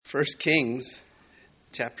1 Kings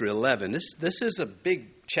chapter 11. This is a big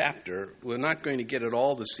chapter. We're not going to get it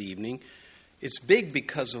all this evening. It's big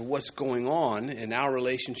because of what's going on in our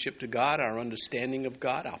relationship to God, our understanding of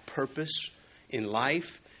God, our purpose in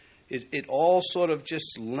life. It all sort of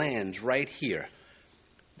just lands right here.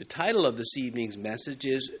 The title of this evening's message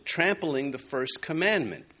is Trampling the First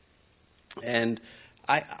Commandment. And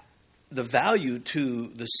the value to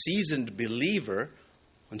the seasoned believer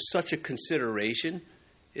on such a consideration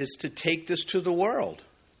is to take this to the world,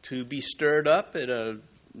 to be stirred up at a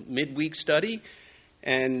midweek study,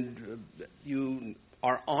 and you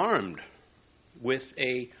are armed with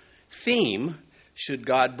a theme should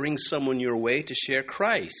God bring someone your way to share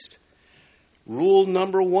Christ. Rule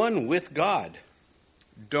number 1 with God: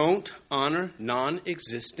 don't honor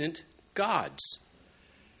non-existent gods.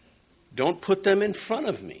 Don't put them in front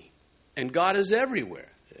of me. And God is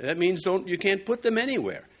everywhere. That means you can't put them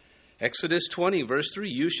anywhere. Exodus 20, verse 3,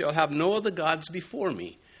 you shall have no other gods before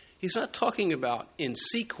me. He's not talking about in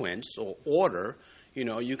sequence or order. You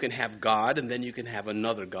know, you can have God and then you can have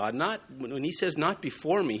another God. When he says not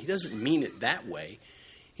before me, he doesn't mean it that way.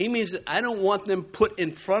 He means that I don't want them put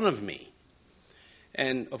in front of me.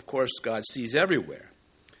 And, of course, God sees everywhere.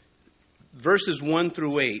 Verses 1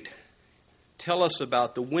 through 8 tell us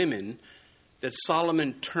about the women that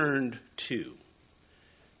Solomon turned to.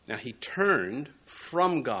 Now, he turned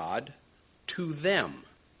from God to them.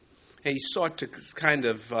 And he sought to kind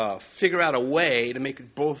of figure out a way to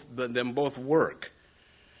make them both work.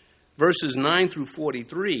 Verses 9 through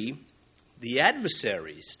 43, the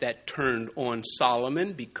adversaries that turned on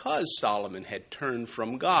Solomon because Solomon had turned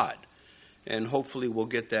from God. And hopefully we'll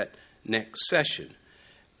get that next session.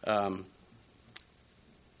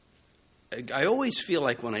 I always feel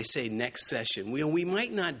like when I say next session, we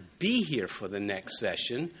might not be here for the next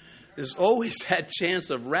session. There's always that chance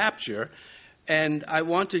of rapture. And I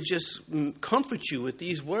want to just comfort you with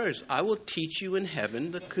these words. I will teach you in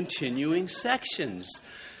heaven the continuing sections.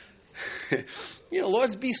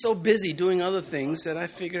 Lords be so busy doing other things that I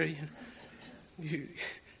figure,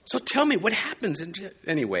 so tell me what happens.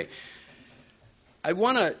 Anyway, I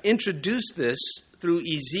want to introduce this through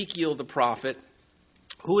Ezekiel the prophet,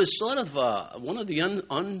 who is sort of one of the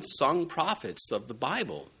unsung prophets of the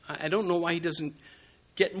Bible. I don't know why he doesn't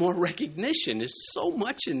get more recognition. There's so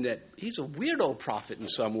much in that. He's a weirdo prophet in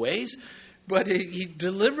some ways, but he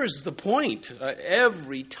delivers the point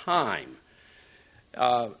every time.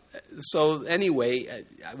 So anyway,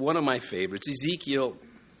 one of my favorites, Ezekiel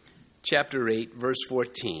chapter 8, verse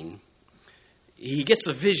 14. He gets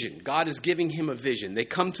a vision. God is giving him a vision. They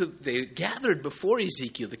gathered before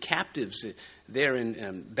Ezekiel, the captives there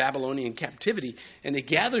in Babylonian captivity, and they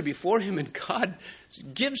gather before him, and God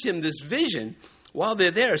gives him this vision while they're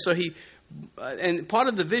there. So and part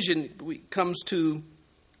of the vision comes to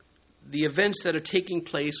the events that are taking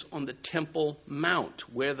place on the Temple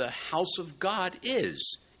Mount, where the house of God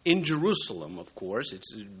is, in Jerusalem, of course.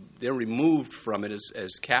 They're removed from it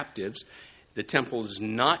as captives. The temple has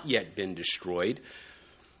not yet been destroyed.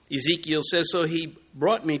 Ezekiel says, so he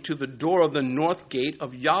brought me to the door of the north gate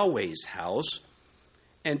of Yahweh's house,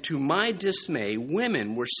 and to my dismay,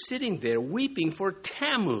 women were sitting there weeping for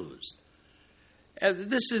Tammuz.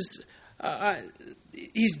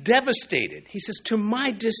 He's devastated. He says, to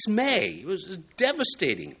my dismay. It was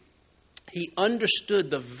devastating. He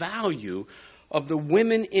understood the value of the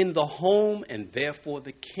women in the home and therefore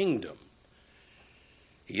the kingdom.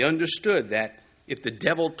 He understood that if the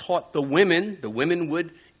devil taught the women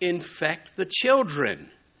would infect the children,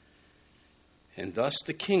 and thus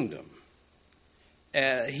the kingdom.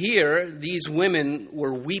 Here, these women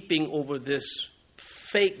were weeping over this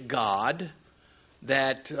fake God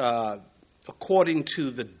that, according to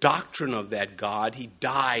the doctrine of that God, he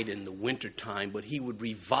died in the wintertime, but he would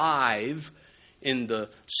revive in the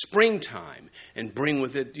springtime and bring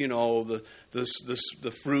with it,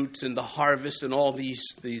 the fruits and the harvest and all these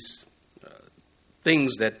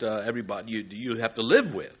things that everybody you have to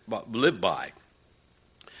live by.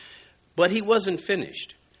 But he wasn't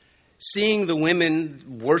finished. Seeing the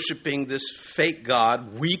women worshiping this fake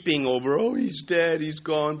God, weeping over, he's dead, he's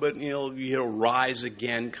gone, but he'll rise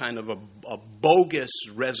again, kind of a bogus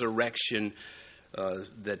resurrection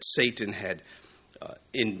that Satan had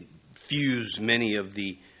infused many of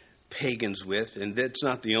the pagans with, and that's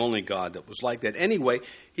not the only God that was like that. Anyway,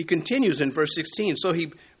 he continues in verse 16, so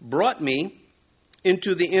he brought me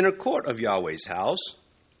into the inner court of Yahweh's house,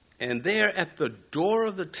 and there at the door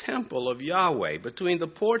of the temple of Yahweh, between the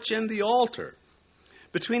porch and the altar,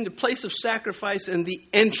 between the place of sacrifice and the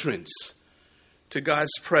entrance to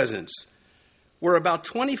God's presence, were about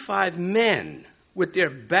 25 men with their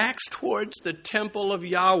backs towards the temple of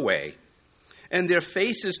Yahweh and their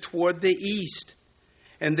faces toward the east.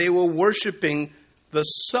 And they were worshiping the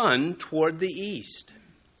sun toward the east.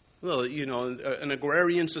 Well, an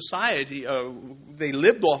agrarian society, they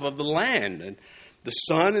lived off of the land. And the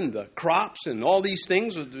sun and the crops and all these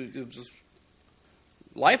things, it was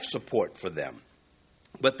life support for them.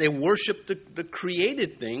 But they worshiped the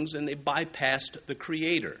created things and they bypassed the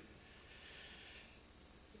Creator.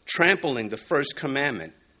 Trampling the first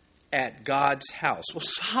commandment at God's house. Well,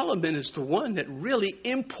 Solomon is the one that really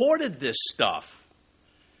imported this stuff.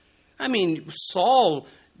 I mean, Saul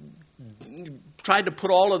tried to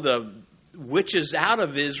put all of the witches out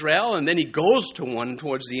of Israel, and then he goes to one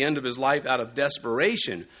towards the end of his life out of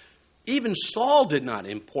desperation. Even Saul did not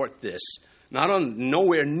import this,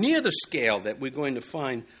 nowhere near the scale that we're going to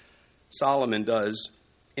find Solomon does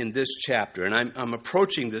in this chapter. And I'm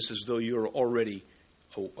approaching this as though you're already,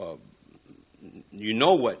 you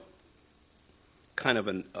know what kind of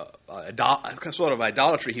sort of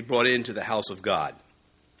idolatry he brought into the house of God.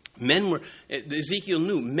 Ezekiel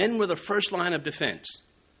knew men were the first line of defense.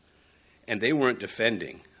 And they weren't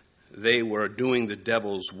defending. They were doing the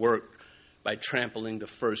devil's work by trampling the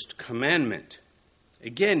first commandment.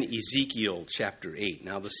 Again, Ezekiel chapter 8.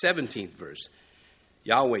 Now the 17th verse.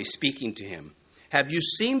 Yahweh speaking to him. Have you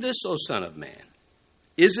seen this, O son of man?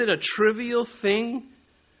 Is it a trivial thing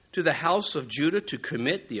to the house of Judah to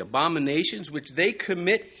commit the abominations which they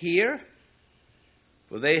commit here?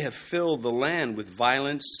 For they have filled the land with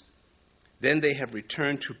violence. Then they have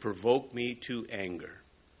returned to provoke me to anger.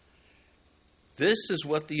 This is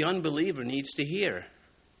what the unbeliever needs to hear.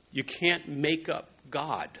 You can't make up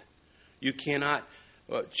God. You cannot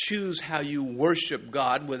choose how you worship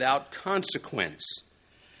God without consequence.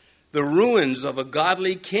 The ruins of a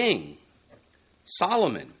godly king,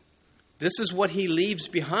 Solomon. This is what he leaves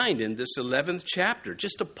behind in this 11th chapter.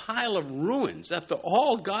 Just a pile of ruins after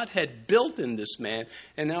all God had built in this man,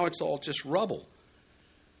 and now it's all just rubble.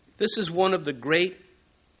 This is one of the great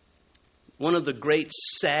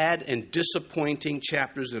sad and disappointing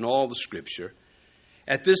chapters in all the Scripture.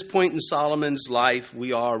 At this point in Solomon's life,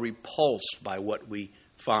 we are repulsed by what we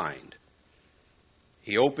find.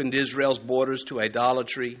 He opened Israel's borders to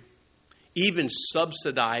idolatry, even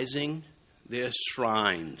subsidizing their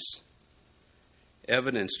shrines.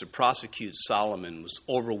 Evidence to prosecute Solomon was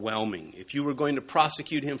overwhelming. If you were going to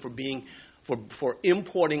prosecute him for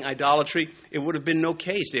importing idolatry, it would have been no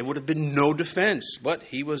case. There would have been no defense. But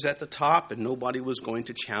he was at the top and nobody was going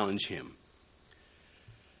to challenge him.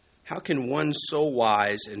 How can one so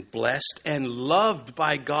wise and blessed and loved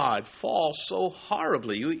by God fall so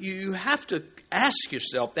horribly? You have to ask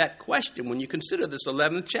yourself that question when you consider this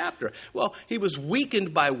 11th chapter. Well, he was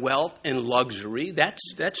weakened by wealth and luxury.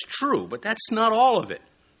 That's true, but that's not all of it.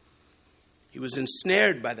 He was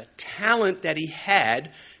ensnared by the talent that he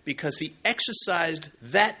had because he exercised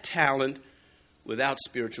that talent without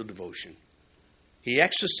spiritual devotion. He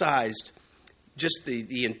exercised just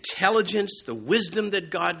the intelligence, the wisdom that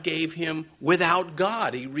God gave him without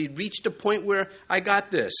God. He reached a point where I got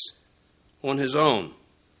this on his own,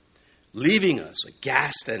 leaving us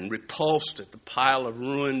aghast and repulsed at the pile of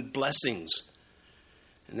ruined blessings.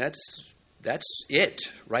 And that's it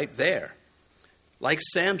right there. Like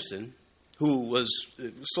Samson, who was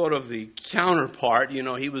sort of the counterpart,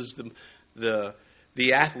 he was the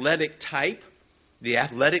athletic type, the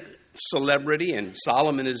athletic celebrity, and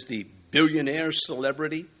Solomon is the billionaire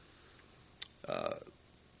celebrity.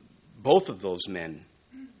 Both of those men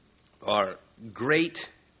are great,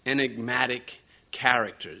 enigmatic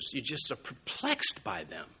characters. You just are perplexed by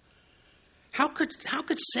them. How could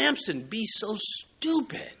Samson be so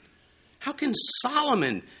stupid? How can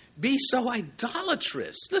Solomon be so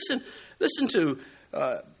idolatrous? Listen to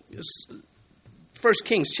 1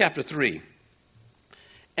 Kings chapter 3.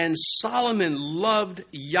 And Solomon loved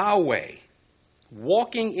Yahweh,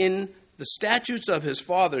 walking in the statutes of his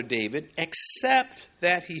father David, except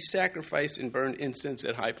that he sacrificed and burned incense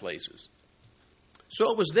at high places.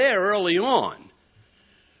 So it was there early on,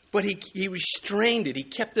 but he restrained it. He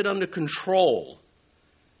kept it under control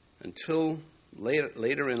until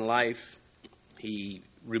later in life he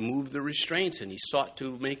removed the restraints and he sought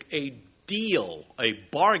to make a deal, a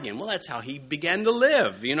bargain. Well, that's how he began to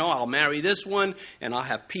live. I'll marry this one and I'll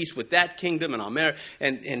have peace with that kingdom and I'll marry.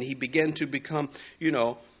 And he began to become,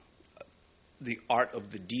 the art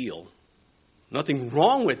of the deal. Nothing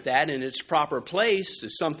wrong with that in its proper place.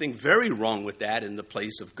 There's something very wrong with that in the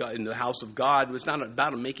place of God, in the house of God. It's not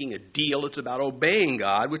about making a deal. It's about obeying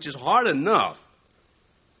God, which is hard enough.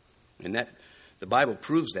 And that the Bible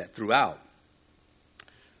proves that throughout.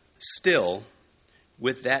 Still,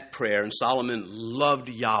 with that prayer, and Solomon loved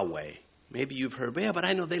Yahweh. Maybe you've heard, yeah, but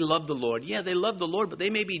I know they love the Lord. Yeah, they love the Lord, but they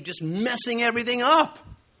may be just messing everything up.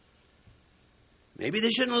 Maybe they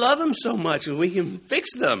shouldn't love him so much, and we can fix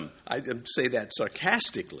them. I say that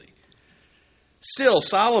sarcastically. Still,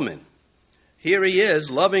 Solomon, here he is,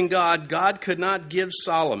 loving God. God could not give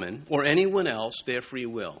Solomon or anyone else their free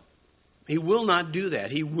will. He will not do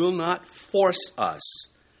that. He will not force us.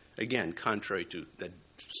 Again, contrary to that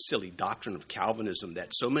silly doctrine of Calvinism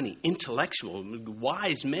that so many intellectual,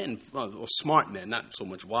 wise men, well, smart men, not so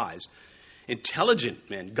much wise, intelligent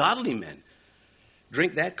men, godly men,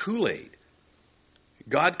 drink that Kool-Aid.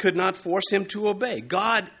 God could not force him to obey.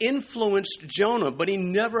 God influenced Jonah, but he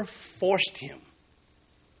never forced him.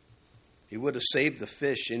 He would have saved the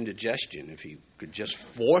fish indigestion if he could just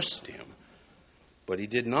forced him, but he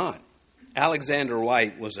did not. Alexander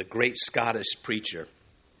White was a great Scottish preacher,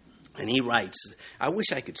 and he writes, I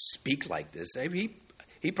wish I could speak like this.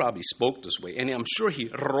 He probably spoke this way, and I'm sure he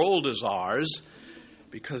rolled his R's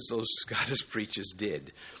because those Scottish preachers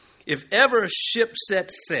did. If ever a ship set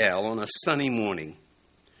sail on a sunny morning,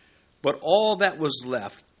 but all that was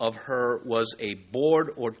left of her was a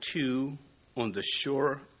board or two on the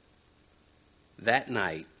shore that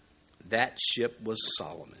night, that ship was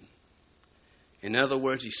Solomon. In other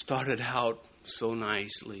words, he started out so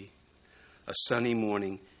nicely, a sunny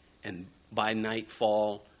morning, and by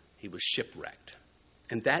nightfall, he was shipwrecked.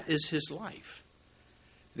 And that is his life.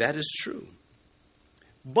 That is true.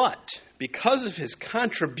 But because of his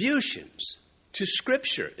contributions to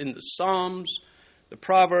Scripture in the Psalms, the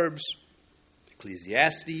Proverbs,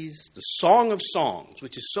 Ecclesiastes, the Song of Songs,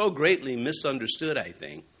 which is so greatly misunderstood, I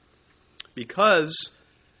think, because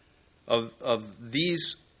of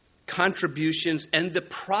these contributions and the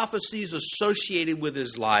prophecies associated with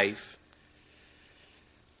his life,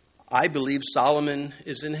 I believe Solomon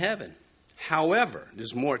is in heaven. However,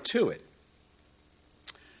 there's more to it.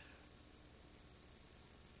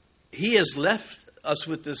 He has left us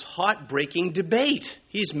with this heartbreaking debate.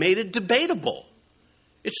 He's made it debatable.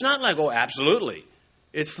 It's not like, oh, absolutely.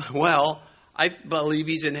 It's, well, I believe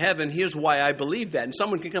he's in heaven. Here's why I believe that. And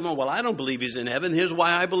someone can come on, well, I don't believe he's in heaven. Here's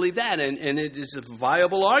why I believe that. And it is a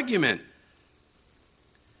viable argument.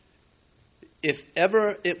 If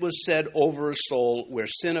ever it was said over a soul, where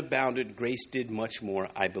sin abounded, grace did much more,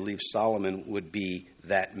 I believe Solomon would be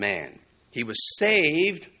that man. He was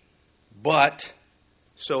saved, but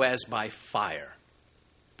so as by fire.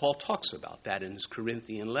 Paul talks about that in his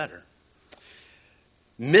Corinthian letter.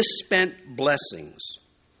 Misspent blessings.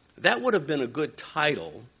 That would have been a good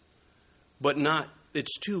title, but not,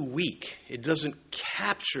 it's too weak. It doesn't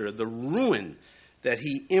capture the ruin that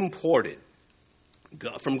he imported.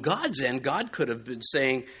 From God's end, God could have been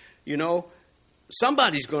saying, you know,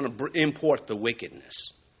 somebody's going to import the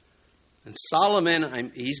wickedness. And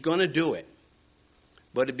Solomon, he's going to do it.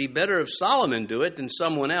 But it'd be better if Solomon do it than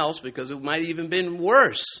someone else, because it might even been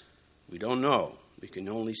worse. We don't know. We can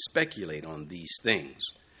only speculate on these things.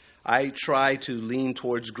 I try to lean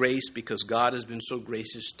towards grace because God has been so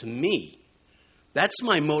gracious to me. That's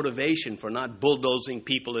my motivation for not bulldozing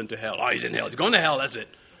people into hell. Oh, he's in hell. He's going to hell. That's it.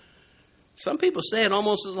 Some people say it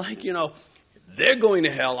almost as like, you know, they're going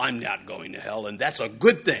to hell. I'm not going to hell. And that's a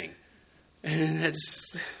good thing. And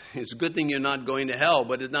it's a good thing you're not going to hell,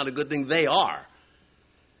 but it's not a good thing they are.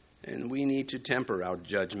 And we need to temper our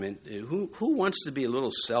judgment. Who wants to be a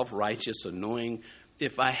little self-righteous, annoying?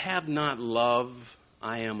 If I have not love,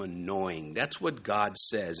 I am annoying. That's what God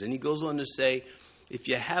says. And he goes on to say, if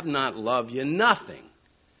you have not love, you're nothing.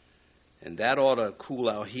 And that ought to cool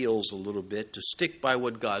our heels a little bit, to stick by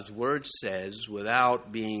what God's word says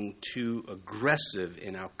without being too aggressive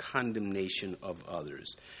in our condemnation of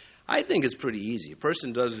others. I think it's pretty easy. A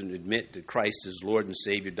person doesn't admit that Christ is Lord and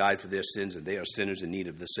Savior, died for their sins, and they are sinners in need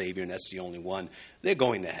of the Savior, and that's the only one. They're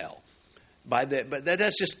going to hell. But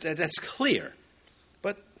that's clear.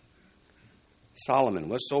 But Solomon,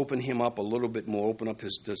 let's open him up a little bit more, open up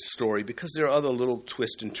the story, because there are other little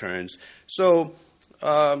twists and turns. So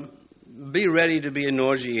be ready to be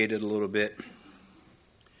nauseated a little bit.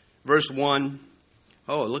 Verse 1.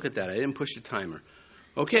 Oh, look at that. I didn't push the timer.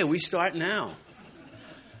 Okay, we start now.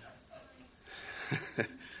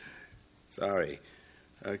 Sorry.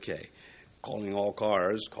 Okay. Calling all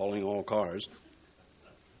cars.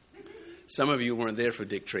 Some of you weren't there for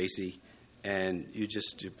Dick Tracy, and you're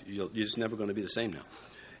just never going to be the same now.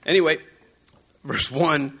 Anyway, verse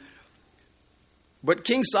 1. But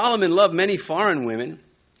King Solomon loved many foreign women,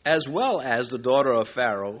 as well as the daughter of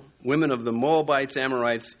Pharaoh, women of the Moabites,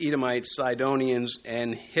 Amorites, Edomites, Sidonians,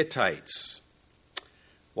 and Hittites.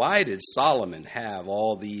 Why did Solomon have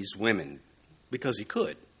all these women? Because he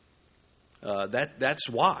could. That's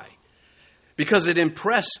why. Because it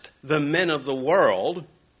impressed the men of the world,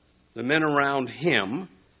 the men around him.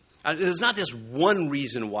 There's not just one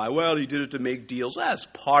reason why. Well, he did it to make deals. That's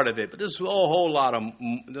part of it, but there's there's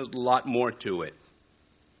a lot more to it.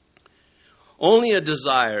 Only a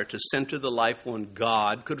desire to center the life on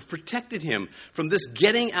God could have protected him from this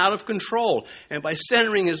getting out of control. And by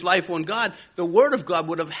centering his life on God, the Word of God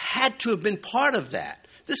would have had to have been part of that.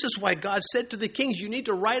 This is why God said to the kings, you need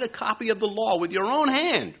to write a copy of the law with your own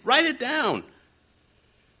hand. Write it down.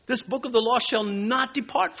 This book of the law shall not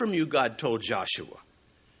depart from you, God told Joshua.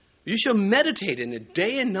 You shall meditate in it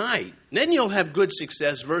day and night. Then you'll have good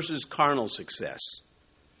success versus carnal success.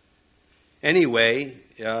 Anyway,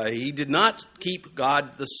 he did not keep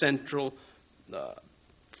God the central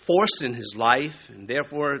force in his life, and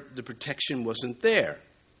therefore the protection wasn't there.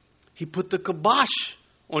 He put the kibosh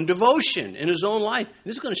on devotion in his own life. And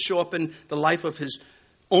this is going to show up in the life of his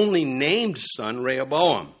only named son,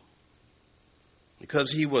 Rehoboam,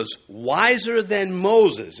 because he was wiser than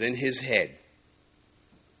Moses in his head.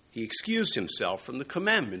 He excused himself from the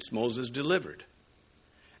commandments Moses delivered.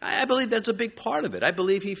 I believe that's a big part of it. I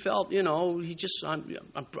believe he felt,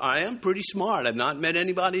 I am pretty smart. I've not met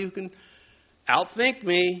anybody who can outthink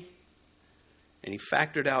me. And he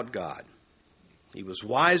factored out God. He was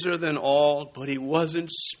wiser than all, but he wasn't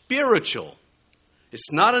spiritual.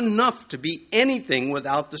 It's not enough to be anything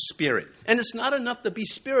without the Spirit. And it's not enough to be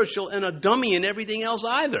spiritual and a dummy in everything else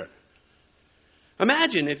either.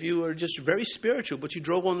 Imagine if you were just very spiritual, but you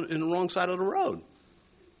drove on the wrong side of the road.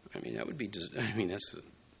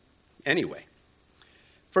 Anyway.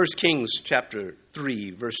 1 Kings chapter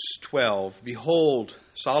 3, verse 12. Behold,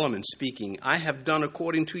 Solomon speaking, I have done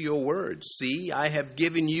according to your words. See, I have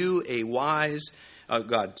given you a wise,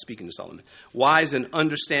 God speaking to Solomon, wise and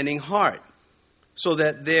understanding heart, so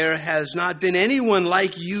that there has not been anyone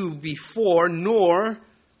like you before, nor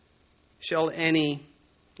shall any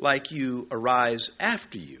like you arise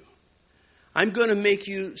after you. I'm going to make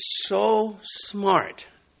you so smart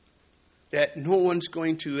that no one's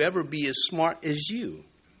going to ever be as smart as you.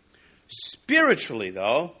 Spiritually,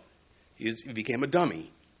 though, he became a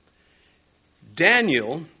dummy.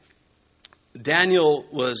 Daniel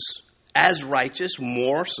was as righteous,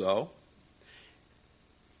 more so,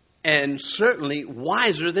 and certainly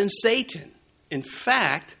wiser than Satan. In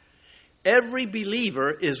fact, every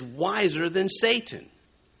believer is wiser than Satan.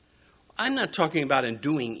 I'm not talking about in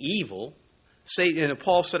doing evil. Satan,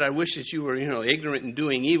 Paul said, I wish that you were, ignorant in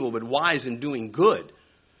doing evil, but wise in doing good.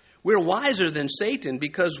 We're wiser than Satan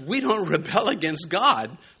because we don't rebel against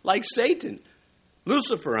God like Satan.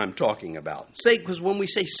 Lucifer, I'm talking about. Because when we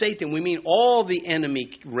say Satan, we mean all the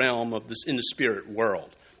enemy realm of this in the spirit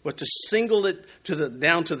world. But to single it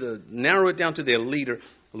narrow it down to their leader,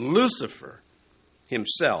 Lucifer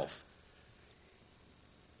himself.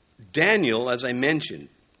 Daniel, as I mentioned,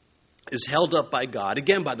 is held up by God,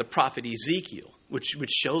 again by the prophet Ezekiel, which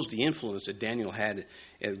shows the influence that Daniel had.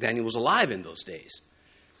 Daniel was alive in those days.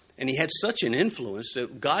 And he had such an influence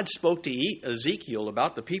that God spoke to Ezekiel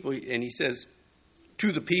about the people, and he says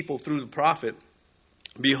to the people through the prophet,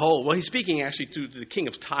 behold, well, he's speaking actually to the king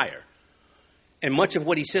of Tyre. And much of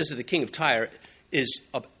what he says to the king of Tyre is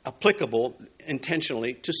applicable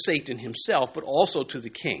intentionally to Satan himself, but also to the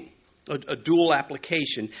king. A dual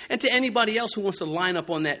application, and to anybody else who wants to line up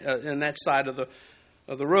on that side of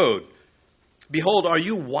the road. Behold, are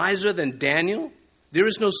you wiser than Daniel? There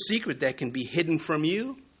is no secret that can be hidden from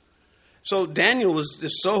you. So Daniel was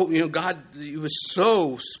he was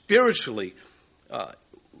so spiritually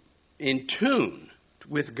in tune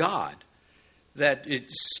with God that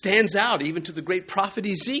it stands out even to the great prophet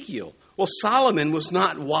Ezekiel. Well, Solomon was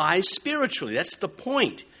not wise spiritually. That's the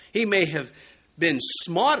point. He may have been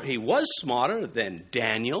smarter. He was smarter than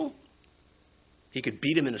Daniel. He could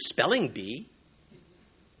beat him in a spelling bee.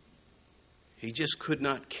 He just could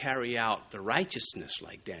not carry out the righteousness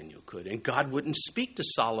like Daniel could. And God wouldn't speak to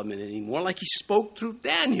Solomon anymore like he spoke through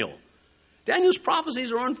Daniel. Daniel's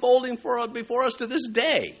prophecies are unfolding before us to this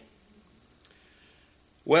day.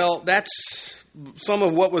 Well, that's some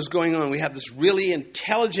of what was going on. We have this really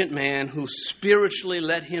intelligent man who spiritually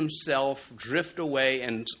let himself drift away,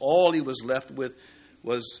 and all he was left with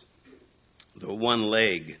was the one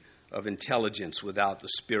leg of intelligence without the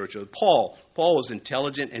spiritual. Paul was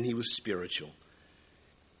intelligent and he was spiritual.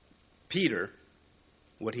 Peter,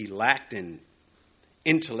 what he lacked in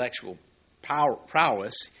intellectual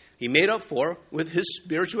prowess, he made up for with his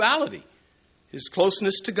spirituality, his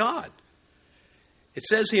closeness to God. It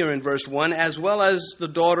says here in verse 1, as well as the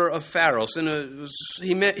daughter of Pharaoh. So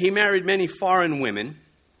he married many foreign women,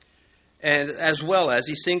 And as well as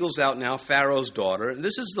he singles out now Pharaoh's daughter. And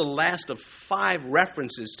this is the last of 5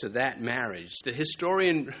 references to that marriage. The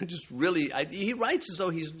historian just really, he writes as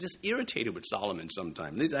though he's just irritated with Solomon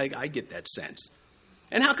sometimes. I get that sense.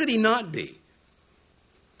 And how could he not be?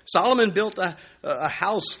 Solomon built a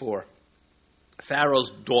house for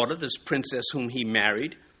Pharaoh's daughter, this princess whom he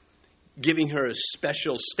married, giving her a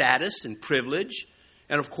special status and privilege.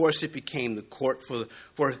 And of course it became the court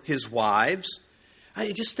for his wives.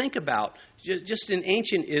 Just think about, just in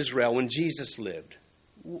ancient Israel when Jesus lived,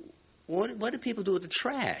 what did people do with the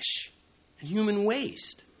trash and human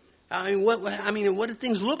waste? What did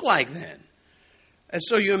things look like then? And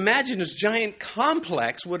so you imagine this giant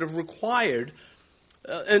complex would have required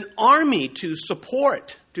an army to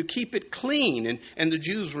support, to keep it clean. And the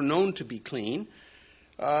Jews were known to be clean.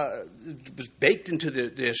 It was baked into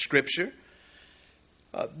their scripture.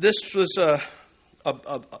 This was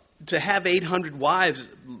to have 800 wives,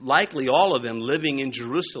 likely all of them living in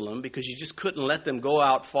Jerusalem, because you just couldn't let them go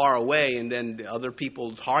out far away and then other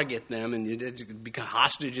people target them and you'd become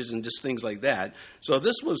hostages and just things like that. So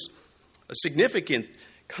this was a significant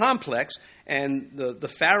complex, and the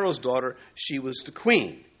Pharaoh's daughter, she was the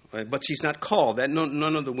queen. Right? But she's not called that.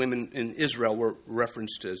 None of the women in Israel were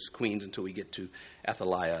referenced as queens until we get to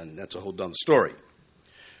Athaliah, and that's a whole other story.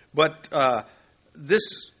 But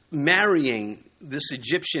this marrying this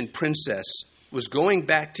Egyptian princess was going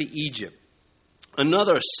back to Egypt,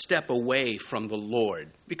 another step away from the Lord,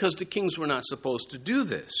 because the kings were not supposed to do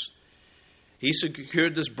this. He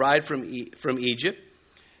secured this bride from Egypt,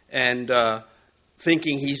 and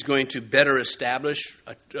thinking he's going to better establish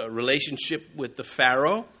a relationship with the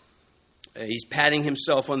Pharaoh. He's patting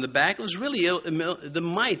himself on the back. It was really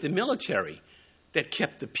the military, that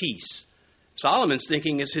kept the peace. Solomon's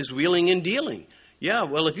thinking it's his wheeling and dealing. Yeah,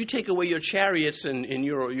 well, if you take away your chariots and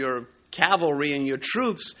your cavalry and your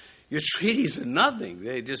troops, your treaties are nothing.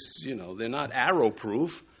 They just, they're not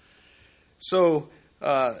arrow-proof. So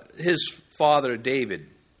his father,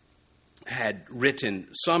 David, had written,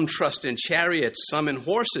 "Some trust in chariots, some in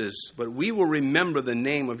horses, but we will remember the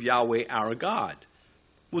name of Yahweh our God."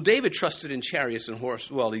 Well, David trusted in chariots and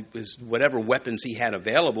horses, whatever weapons he had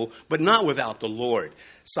available, but not without the Lord.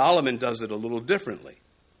 Solomon does it a little differently,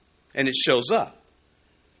 and it shows up.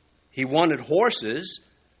 He wanted horses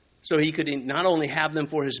so he could not only have them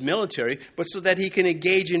for his military, but so that he can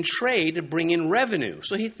engage in trade to bring in revenue.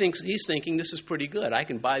 So he's thinking this is pretty good. I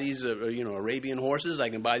can buy these Arabian horses. I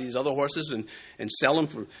can buy these other horses and sell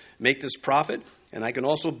them make this profit. And I can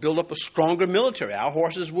also build up a stronger military. Our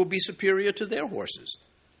horses will be superior to their horses.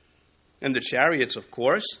 And the chariots, of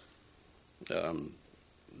course,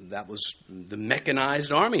 that was the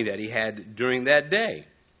mechanized army that he had during that day.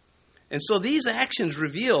 And so these actions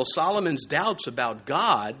reveal Solomon's doubts about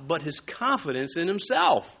God, but his confidence in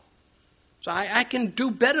himself. So I can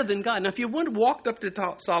do better than God. Now, if you walked up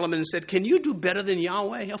to Solomon and said, "Can you do better than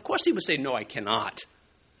Yahweh?" Of course he would say, "No, I cannot."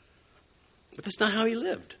 But that's not how he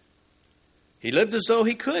lived. He lived as though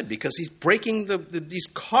he could, because he's breaking these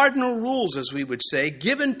cardinal rules, as we would say,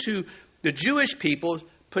 given to the Jewish people,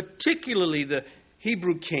 particularly the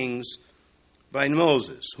Hebrew kings, by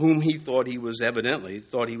Moses, whom he thought he was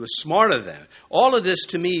smarter than. All of this,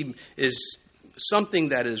 to me, is something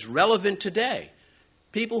that is relevant today.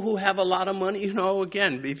 People who have a lot of money,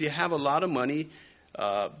 again, if you have a lot of money,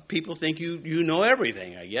 people think you know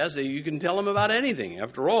everything, I guess. You can tell them about anything.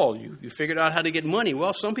 After all, you figured out how to get money.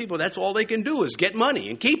 Well, some people, that's all they can do is get money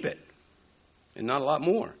and keep it, and not a lot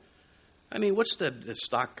more. I mean, what's the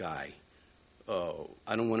stock guy?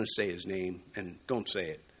 I don't want to say his name, and don't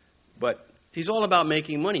say it. But he's all about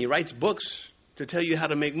making money. He writes books to tell you how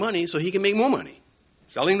to make money so he can make more money,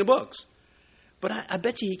 selling the books. But I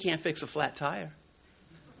bet you he can't fix a flat tire.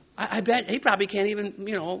 I bet he probably can't even,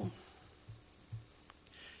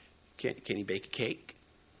 can he bake a cake?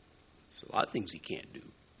 There's a lot of things he can't do.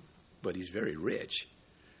 But he's very rich.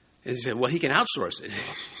 And he said, well, he can outsource it.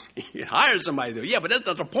 He hires somebody to do it. Yeah, but that's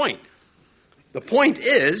not the point. The point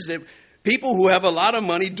is that people who have a lot of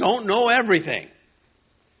money don't know everything.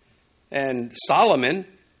 And Solomon,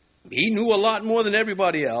 he knew a lot more than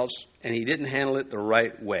everybody else, and he didn't handle it the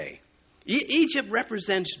right way. Egypt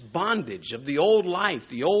represents bondage of the old life,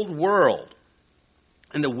 the old world.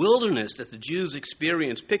 And the wilderness that the Jews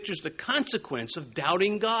experienced pictures the consequence of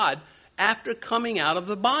doubting God after coming out of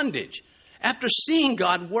the bondage. After seeing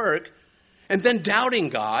God work and then doubting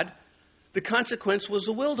God, the consequence was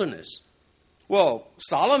the wilderness. Well,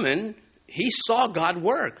 Solomon, he saw God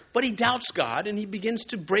work, but he doubts God, and he begins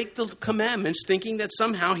to break the commandments, thinking that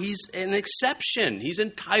somehow he's an exception. He's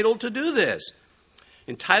entitled to do this.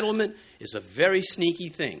 Entitlement is a very sneaky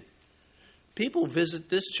thing. People visit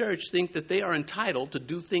this church, think that they are entitled to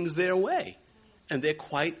do things their way. And they're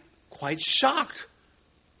quite shocked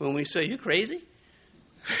when we say, "You crazy?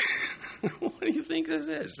 What do you think this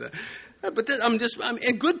is?" But I'm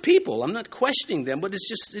good people. I'm not questioning them, but it's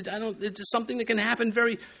just something that can happen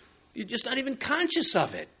you're just not even conscious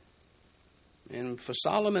of it. And for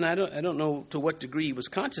Solomon, I don't know to what degree he was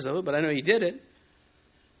conscious of it, but I know he did it.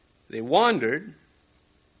 They wandered,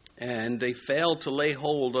 and they failed to lay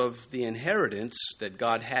hold of the inheritance that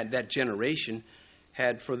God had, that generation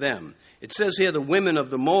had for them. It says here the women of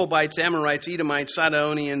the Moabites, Amorites, Edomites,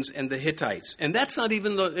 Sidonians, and the Hittites. And that's not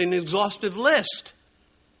even an exhaustive list.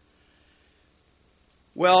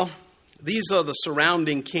 Well, these are the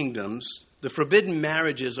surrounding kingdoms. The forbidden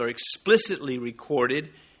marriages are explicitly recorded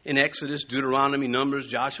in Exodus, Deuteronomy, Numbers,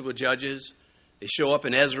 Joshua, Judges. They show up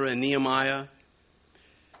in Ezra and Nehemiah.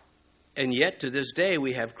 And yet, to this day,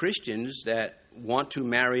 we have Christians that want to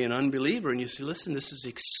marry an unbeliever. And you say, listen, this is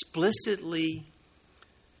explicitly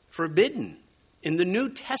forbidden. In the New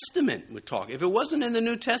Testament, we're talking. If it wasn't in the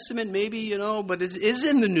New Testament, maybe, but it is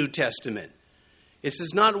in the New Testament. This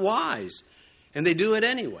is not wise. And they do it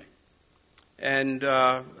anyway. And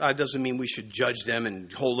that doesn't mean we should judge them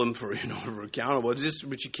and hold them for accountable.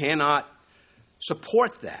 But you cannot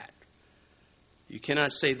support that. You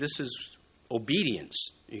cannot say this is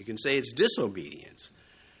obedience. You can say it's disobedience.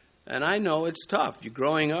 And I know it's tough. You're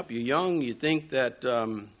growing up, you're young, you think that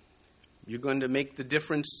you're going to make the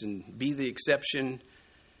difference and be the exception,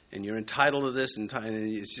 and you're entitled to this, and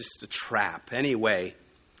it's just a trap. Anyway,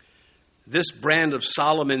 this brand of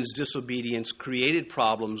Solomon's disobedience created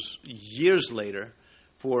problems years later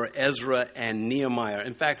for Ezra and Nehemiah.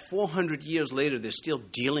 In fact, 400 years later, they're still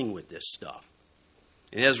dealing with this stuff.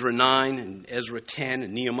 In Ezra 9 and Ezra 10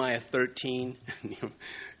 and Nehemiah 13,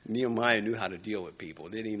 Nehemiah knew how to deal with people,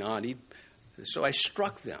 did he not? So I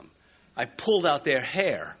struck them. I pulled out their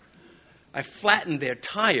hair. I flattened their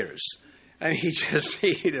tires. I mean,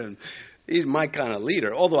 he's my kind of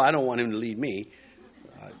leader, although I don't want him to lead me.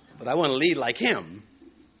 But I want to lead like him.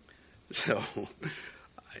 So,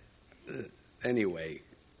 anyway,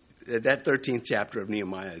 that 13th chapter of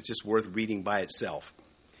Nehemiah is just worth reading by itself.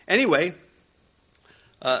 Anyway,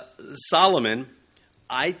 Solomon,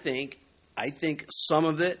 I think some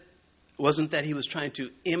of it wasn't that he was trying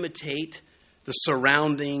to imitate the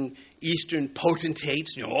surrounding Eastern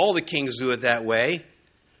potentates. All the kings do it that way.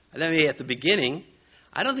 And then at the beginning,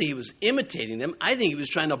 I don't think he was imitating them. I think he was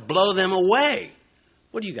trying to blow them away.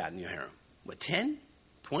 What do you got in your harem? 10?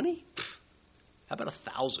 20? How about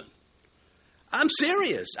 1,000? I'm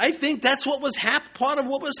serious. I think that's what was part of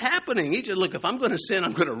what was happening. He just, look, if I'm going to sin,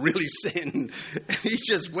 I'm going to really sin. And he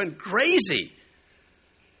just went crazy.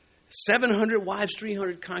 700 wives,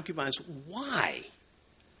 300 concubines. Why?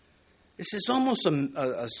 It's almost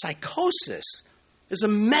a psychosis. There's a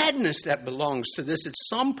madness that belongs to this at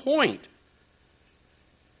some point.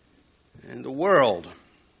 And the world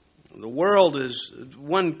is,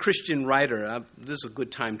 one Christian writer, this is a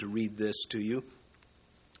good time to read this to you.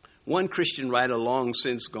 One Christian writer long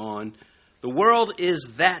since gone, the world is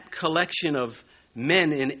that collection of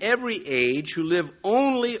men in every age who live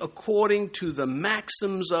only according to the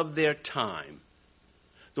maxims of their time.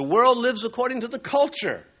 The world lives according to the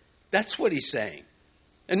culture. That's what he's saying.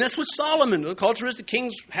 And that's what Solomon, the culture is the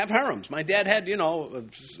kings have harems. My dad had, I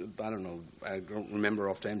don't remember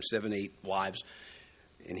off time, 7, 8 wives.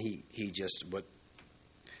 And he just, but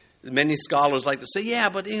many scholars like to say, yeah,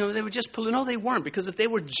 but they were just political. No, they weren't, because if they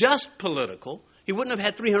were just political, he wouldn't have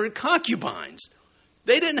had 300 concubines.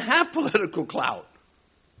 They didn't have political clout.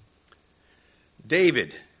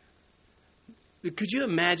 David. Could you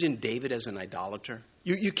imagine David as an idolater?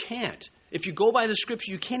 You can't. If you go by the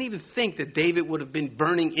scripture, you can't even think that David would have been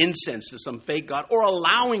burning incense to some fake god or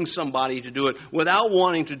allowing somebody to do it without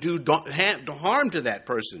wanting to do harm to that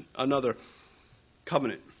person, another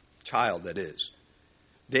covenant child, that is.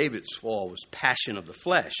 David's fall was passion of the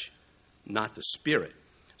flesh, not the spirit.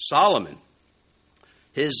 Solomon,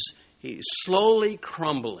 he's slowly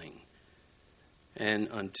crumbling, and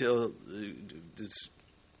until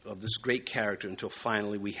this great character, until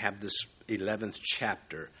finally we have this 11th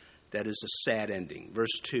chapter that is a sad ending.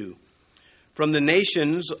 Verse 2, from the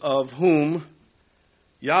nations of whom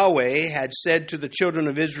Yahweh had said to the children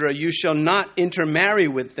of Israel, you shall not intermarry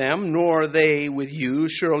with them, nor they with you.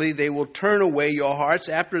 Surely they will turn away your hearts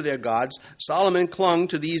after their gods. Solomon clung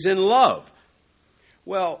to these in love.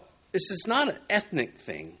 Well, this is not an ethnic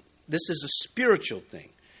thing. This is a spiritual thing.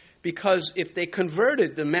 Because if they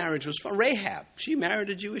converted, the marriage was for Rahab. She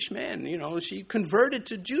married a Jewish man. She converted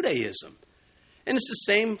to Judaism. And it's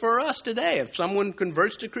the same for us today. If someone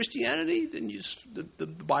converts to Christianity, then the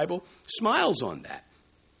Bible smiles on that.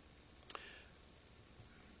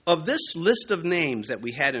 Of this list of names that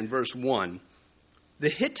we had in verse 1, the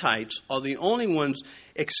Hittites are the only ones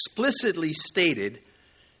explicitly stated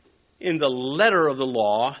in the letter of the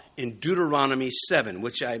law in Deuteronomy 7,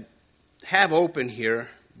 which I have open here,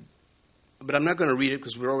 but I'm not going to read it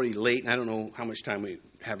because we're already late, and I don't know how much time we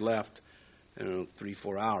have left. I don't know,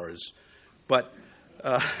 3-4 hours. But,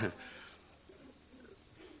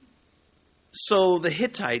 so the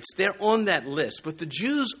Hittites, they're on that list, but the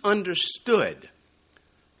Jews understood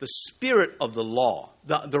the spirit of the law.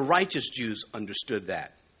 The righteous Jews understood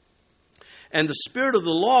that. And the spirit of the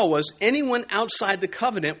law was anyone outside the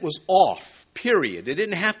covenant was off, period. It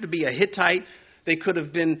didn't have to be a Hittite. They could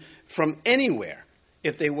have been from anywhere.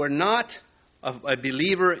 If they were not a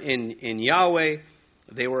believer in Yahweh,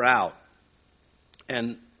 they were out.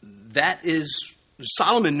 And that is,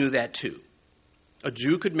 Solomon knew that too. A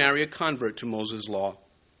Jew could marry a convert to Moses' law,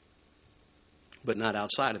 but not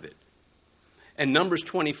outside of it. And Numbers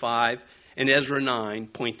 25 and Ezra 9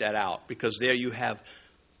 point that out, because there you have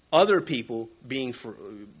other people being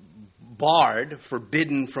forbidden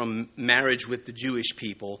from marriage with the Jewish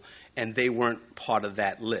people, and they weren't part of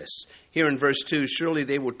that list. Here in verse 2, surely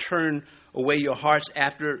they will turn away your hearts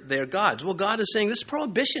after their gods. Well, God is saying this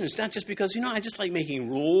prohibition is not just because, I just like making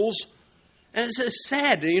rules. And it's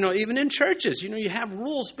sad, even in churches, you have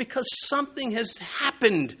rules because something has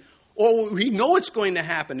happened, or we know it's going to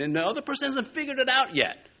happen, and the other person hasn't figured it out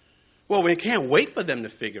yet. Well, we can't wait for them to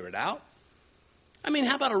figure it out. I mean,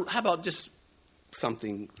 how about just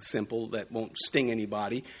something simple that won't sting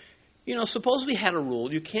anybody? Suppose we had a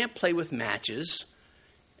rule: you can't play with matches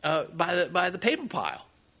by the paper pile.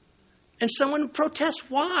 And someone protests,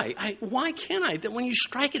 why? Why can't I? That when you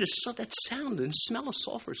strike it, that sound and smell of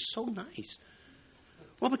sulfur is so nice.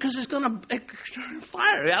 Well, because it's going to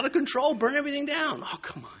fire out of control, burn everything down. Oh,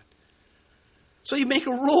 come on. So you make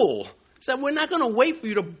a rule. So we're not going to wait for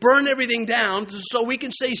you to burn everything down so we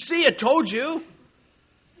can say, see, I told you.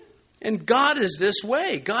 And God is this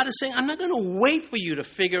way. God is saying, I'm not going to wait for you to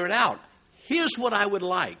figure it out. Here's what I would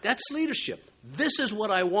like. That's leadership. This is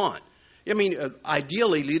what I want. I mean,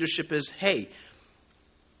 ideally, leadership is, hey,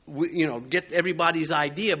 get everybody's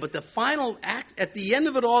idea. But the final act, at the end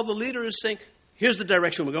of it all, the leader is saying, here's the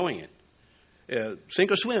direction we're going in.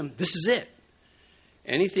 Sink or swim. This is it.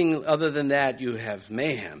 Anything other than that, you have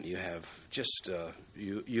mayhem. You have just,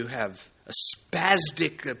 you have a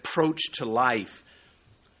spastic approach to life.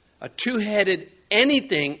 A two-headed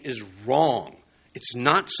anything is wrong. It's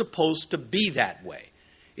not supposed to be that way.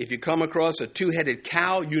 If you come across a two-headed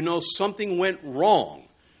cow, you know something went wrong.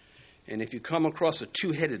 And if you come across a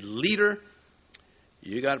two-headed leader,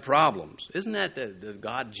 you got problems. Isn't that the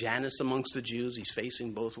god Janus amongst the Jews? He's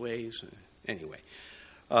facing both ways. Anyway,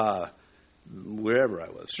 wherever I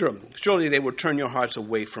was. Surely they will turn your hearts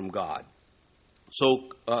away from God. So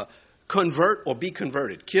convert or be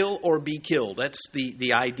converted. Kill or be killed. That's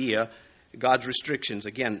the idea. God's restrictions,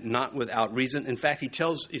 again, not without reason. In fact, he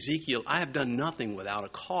tells Ezekiel, I have done nothing without a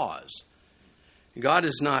cause. God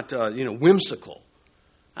is not, whimsical.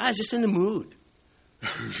 I was just in the mood.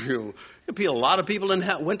 A lot of people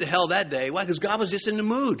went to hell that day. Why? Because God was just in the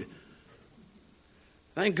mood.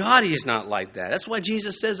 Thank God he's not like that. That's why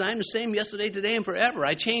Jesus says, I am the same yesterday, today, and forever.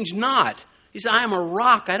 I change not. He said, I am a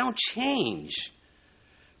rock. I don't change.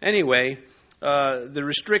 Anyway, the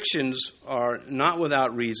restrictions are not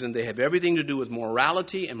without reason. They have everything to do with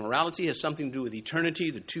morality, and morality has something to do with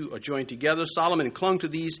eternity. The two are joined together. Solomon clung to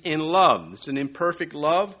these in love. It's an imperfect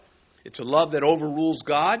love. It's a love that overrules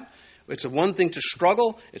God. It's one thing to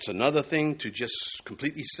struggle. It's another thing to just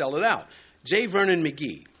completely sell it out. J. Vernon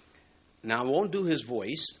McGee. Now, I won't do his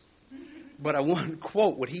voice, but I want to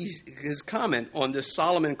quote what his comment on this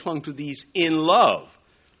Solomon clung to these in love.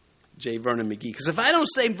 J. Vernon McGee. Because if I don't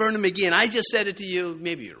say Vernon McGee and I just said it to you,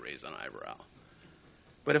 maybe you raise an eyebrow.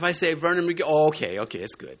 But if I say Vernon McGee, okay,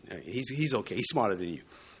 it's good. He's okay. He's smarter than you.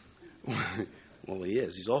 Well, he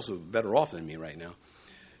is. He's also better off than me right now.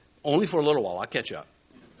 Only for a little while. I'll catch up.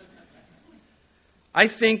 I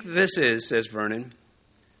think this is, says Vernon,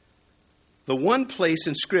 the one place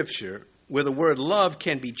in Scripture where the word love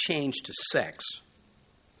can be changed to sex.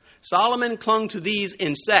 Solomon clung to these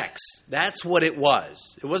in sex. That's what it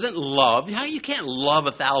was. It wasn't love. You can't love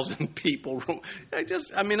 1,000 people.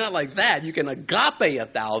 Not like that. You can agape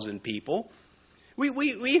 1,000 people. We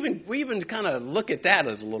even kind of look at that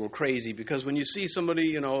as a little crazy, because when you see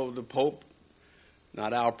somebody, the Pope,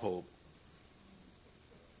 not our Pope,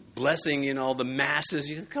 blessing, the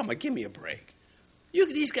masses, come on, give me a break.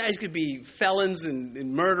 These guys could be felons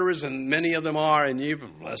and murderers, and many of them are, and you,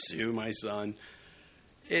 bless you, my son.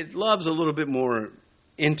 Love's a little bit more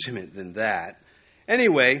intimate than that.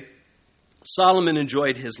 Anyway, Solomon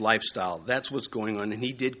enjoyed his lifestyle. That's what's going on, and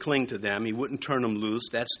he did cling to them. He wouldn't turn them loose.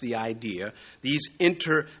 That's the idea. These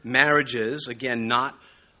intermarriages, again, not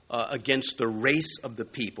against the race of the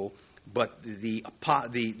people, but the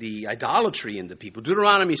idolatry in the people.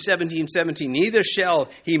 Deuteronomy 17:17, neither shall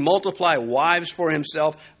he multiply wives for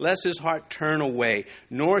himself, lest his heart turn away,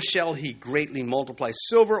 nor shall he greatly multiply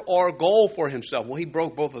silver or gold for himself. Well, he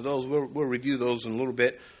broke both of those. We'll review those in a little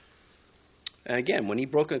bit. And again, when he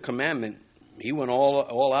broke a commandment, he went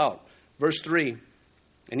all out. Verse 3,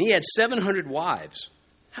 and he had 700 wives.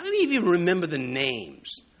 How do you even remember the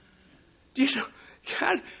names? Do you know?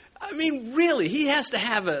 God, I mean, really, he has to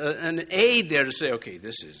have an aide there to say, okay,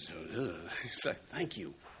 this is, he's like, thank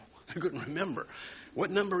you. I couldn't remember.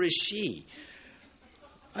 What number is she?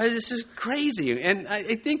 This is crazy. And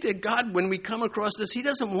I think that God, when we come across this, he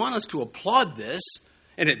doesn't want us to applaud this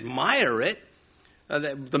and admire it.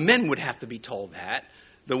 The men would have to be told that.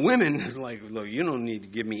 The women, like, look, you don't need to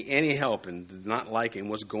give me any help in not liking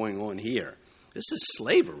what's going on here. This is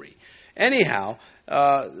slavery. Anyhow,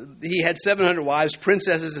 he had 700 wives,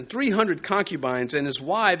 princesses, and 300 concubines, and his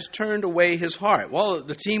wives turned away his heart. Well,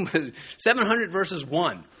 the team was 700 versus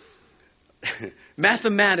 1.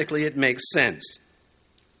 Mathematically, it makes sense.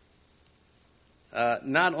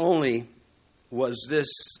 Not only was this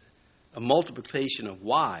a multiplication of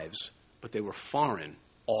wives, but they were foreign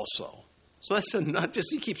also. So that's not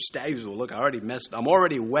just, he keeps staggering. Well, look, I'm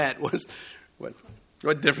already wet.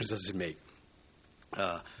 What difference does it make?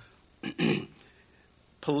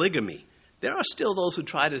 Polygamy. There are still those who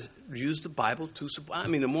try to use the Bible to support. I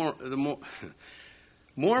mean, the more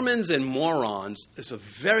Mormons and morons. There's a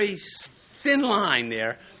very thin line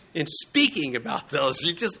there in speaking about those.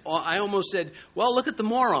 I almost said, well, look at the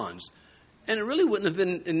morons, and it really wouldn't have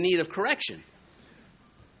been in need of correction.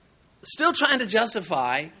 Still trying to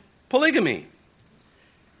justify polygamy.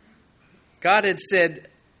 God had said,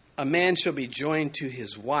 a man shall be joined to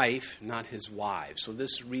his wife, not his wife. So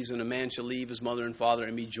this reason, a man shall leave his mother and father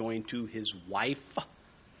and be joined to his wife,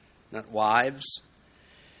 not wives.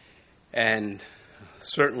 And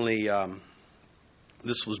certainly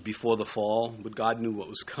this was before the fall, but God knew what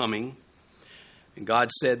was coming. And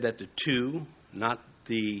God said that the two, not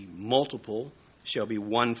the multiple, shall be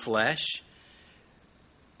one flesh.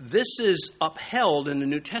 This is upheld in the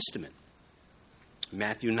New Testament.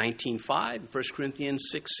 Matthew 19:5, 1 Corinthians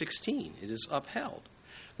 6:16. It is upheld.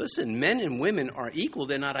 Listen, men and women are equal.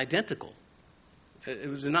 They're not identical.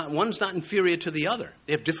 One's not inferior to the other.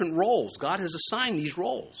 They have different roles. God has assigned these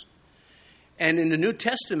roles. And in the New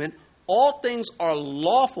Testament, all things are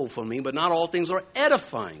lawful for me, but not all things are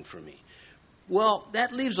edifying for me. Well,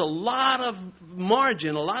 that leaves a lot of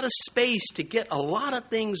margin, a lot of space to get a lot of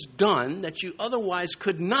things done that you otherwise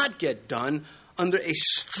could not get done under a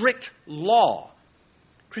strict law.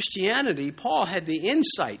 Christianity, Paul had the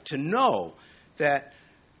insight to know that,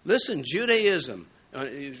 listen, Judaism,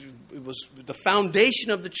 it was the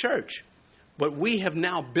foundation of the church, but we have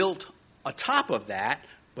now built atop of that,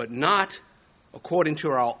 but not according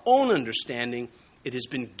to our own understanding. It has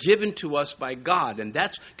been given to us by God. And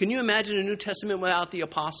can you imagine the New Testament without the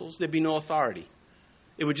apostles? There'd be no authority.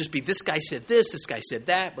 It would just be, this guy said this guy said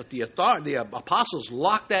that, but the apostles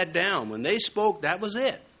locked that down. When they spoke, that was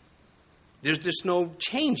it. There's just no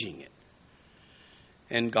changing it.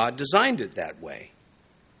 And God designed it that way.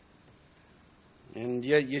 And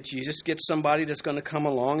yet you just get somebody that's going to come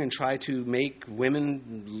along and try to make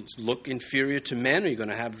women look inferior to men, or you're going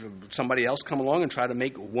to have somebody else come along and try to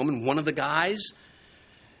make a woman one of the guys.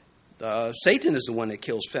 Satan is the one that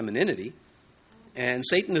kills femininity, and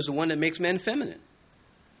Satan is the one that makes men feminine.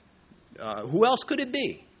 Who else could it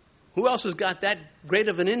be? Who else has got that great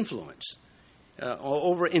of an influence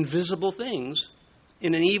over invisible things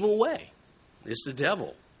in an evil way? It's the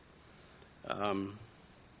devil.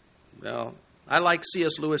 Well, I like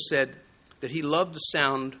C.S. Lewis said that he loved the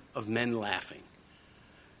sound of men laughing.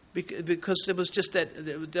 Because there was just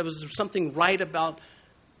there was something right about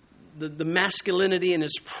the masculinity in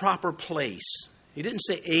its proper place. He didn't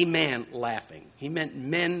say a man laughing. He meant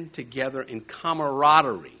men together in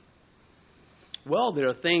camaraderie. Well, there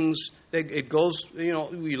are things that it goes,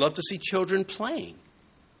 we love to see children playing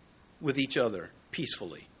with each other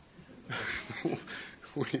peacefully.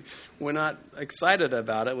 We're not excited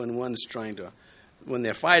about it when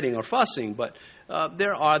they're fighting or fussing, but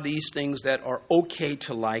there are these things that are okay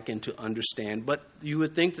to like and to understand, but you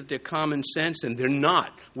would think that they're common sense, and they're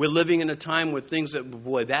not. We're living in a time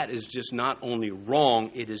where that is just not only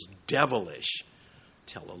wrong, it is devilish.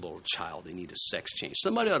 tell a little child they need a sex change.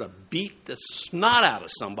 Somebody ought to beat the snot out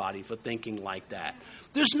of somebody for thinking like that.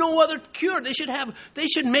 There's no other cure. They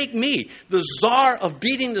should make me the czar of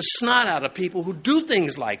beating the snot out of people who do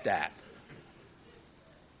things like that.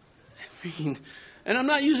 I mean, and I'm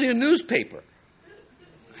not using a newspaper.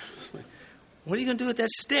 What are you going to do with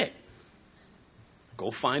that stick?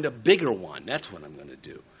 Go find a bigger one. That's what I'm going to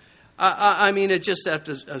do. I mean, it just have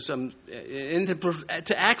to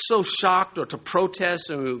act so shocked or to protest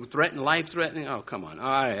or threaten, life-threatening. Oh, come on. All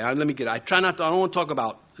right, let me get it. I don't want to talk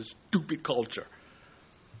about this stupid culture.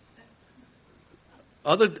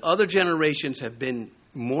 Other generations have been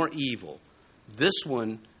more evil. This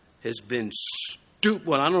one has been stupid.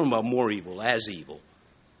 Well, I don't know about more evil, as evil.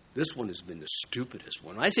 This one has been the stupidest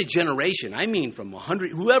one. When I say generation, I mean from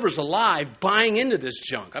 100, whoever's alive buying into this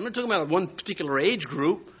junk. I'm not talking about one particular age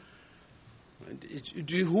group.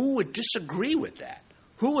 Who would disagree with that?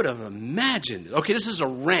 Who would have imagined it? Okay, this is a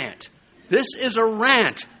rant. This is a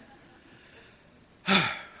rant.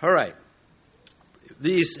 All right.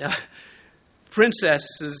 These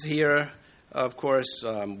princesses here, of course,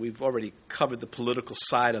 we've already covered the political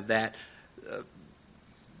side of that.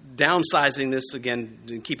 Downsizing this,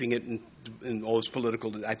 again, keeping it in all this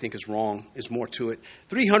political, I think is wrong. There's more to it.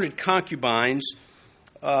 300 concubines.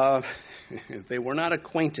 They were not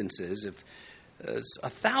acquaintances. If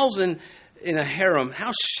 1,000 in a harem,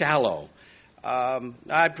 how shallow.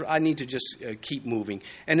 I need to just keep moving.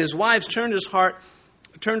 And his wives turned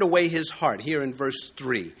away his heart, here in verse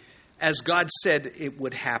 3. As God said it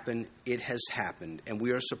would happen, it has happened. And we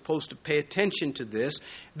are supposed to pay attention to this.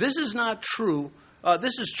 This is not true.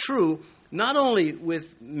 This is true not only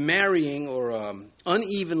with marrying or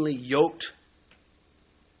unevenly yoked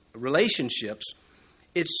relationships.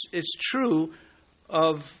 It's true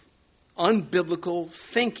of unbiblical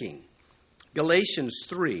thinking. Galatians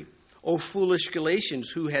 3. O foolish Galatians,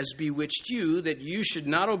 who has bewitched you that you should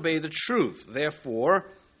not obey the truth? Therefore,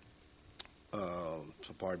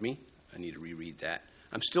 pardon me, I need to reread that.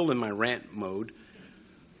 I'm still in my rant mode.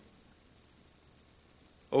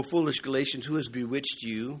 O foolish Galatians, who has bewitched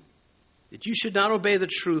you that you should not obey the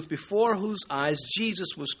truth, before whose eyes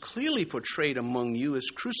Jesus was clearly portrayed among you as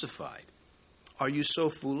crucified? Are you so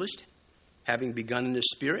foolish, having begun in the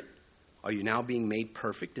Spirit? Are you now being made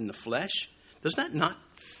perfect in the flesh? Does that not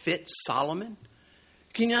fit Solomon?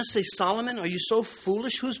 Can you not say, Solomon, are you so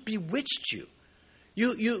foolish? Who's bewitched you?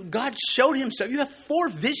 God showed himself. You have 4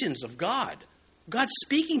 visions of God. God's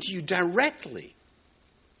speaking to you directly.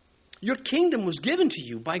 Your kingdom was given to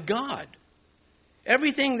you by God.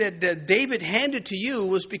 Everything that David handed to you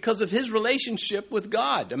was because of his relationship with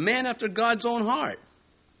God, a man after God's own heart.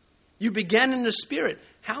 You began in the Spirit.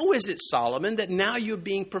 How is it, Solomon, that now you're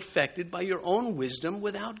being perfected by your own wisdom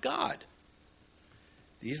without God?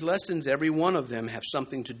 These lessons, every one of them, have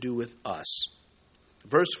something to do with us.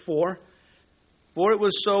 Verse 4, for it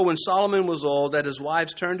was so when Solomon was old that his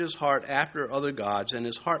wives turned his heart after other gods, and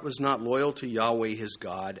his heart was not loyal to Yahweh his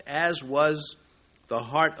God, as was the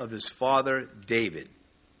heart of his father David.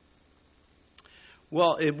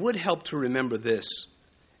 Well, it would help to remember this.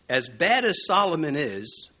 As bad as Solomon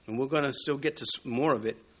is, and we're going to still get to more of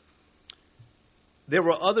it, there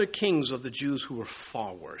were other kings of the Jews who were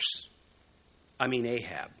far worse. I mean,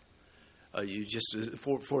 Ahab.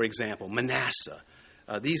 For example, Manasseh.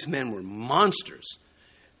 These men were monsters.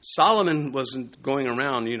 Solomon wasn't going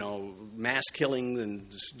around, mass killing and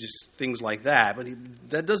just things like that. But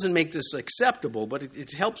that doesn't make this acceptable. But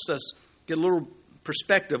it helps us get a little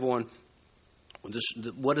perspective on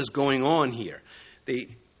what is going on here. They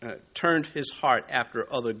turned his heart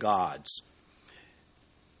after other gods,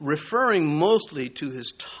 referring mostly to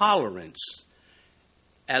his tolerance,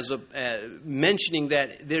 as mentioning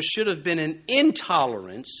that there should have been an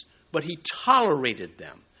intolerance, but he tolerated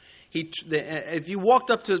them. If you walked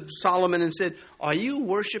up to Solomon and said, "Are you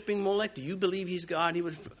worshiping Molech? Do you believe he's God?" He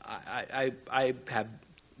would. I have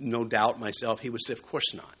no doubt myself. He would say, "Of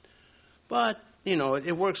course not." But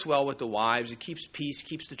it works well with the wives. It keeps peace,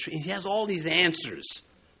 keeps the tree. He has all these answers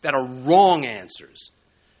that are wrong answers.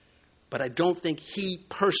 But I don't think he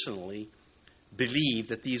personally believed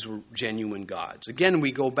that these were genuine gods. Again,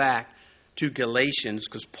 we go back to Galatians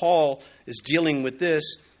because Paul is dealing with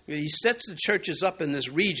this. He sets the churches up in this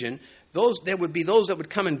region. There would be those that would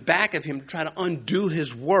come in back of him to try to undo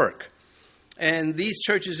his work. And these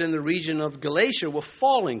churches in the region of Galatia were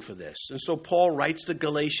falling for this. And so Paul writes the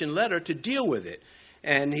Galatian letter to deal with it.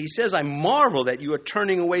 And he says, I marvel that you are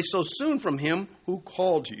turning away so soon from him who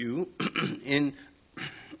called you in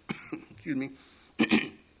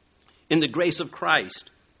in the grace of Christ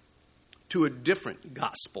to a different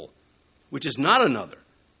gospel, which is not another,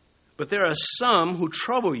 But there are some who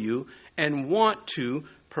trouble you and want to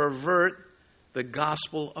pervert the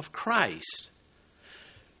gospel of Christ.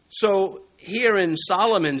 So here in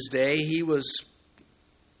Solomon's day, he was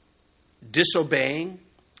disobeying.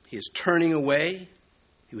 He is turning away.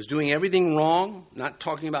 He was doing everything wrong, not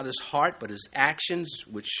talking about his heart, but his actions,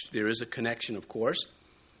 which there is a connection, of course.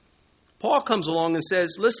 Paul comes along and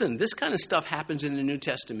says, listen, this kind of stuff happens in the New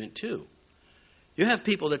Testament too. You have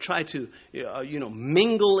people that try to,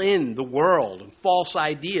 mingle in the world and false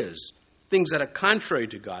ideas, things that are contrary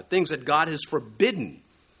to God, things that God has forbidden,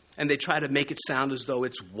 and they try to make it sound as though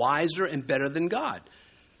it's wiser and better than God.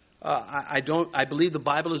 I believe the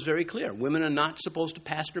Bible is very clear. Women are not supposed to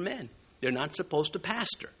pastor men. They're not supposed to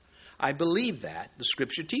pastor. I believe that. The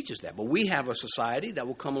Scripture teaches that. But we have a society that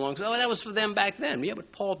will come along and say, oh, that was for them back then. Yeah,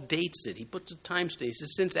 but Paul dates it. He puts the time states.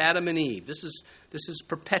 It's since Adam and Eve. This is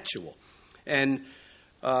perpetual. And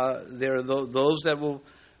there are those that will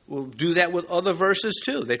do that with other verses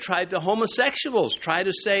too. They tried, the homosexuals try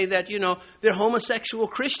to say that, they're homosexual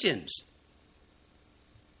Christians.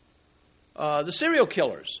 The serial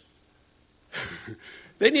killers.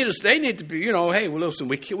 They need to be, hey, well, listen,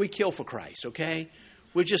 we kill for Christ, okay?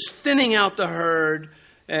 We're just thinning out the herd,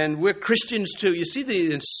 and we're Christians too. You see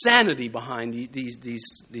the insanity behind these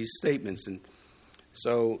statements. And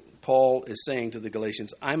so Paul is saying to the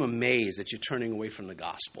Galatians, I'm amazed that you're turning away from the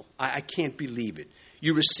gospel. I can't believe it.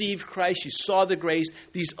 You received Christ, you saw the grace.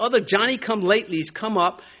 These other Johnny-come-latelys come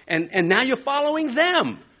up, and now you're following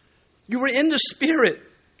them. You were in the Spirit.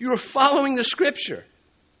 You were following the Scripture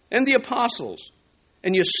and the apostles,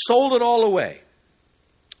 and you sold it all away.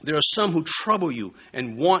 There are some who trouble you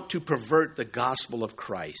and want to pervert the gospel of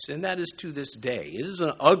Christ, and that is to this day. It is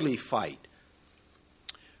an ugly fight.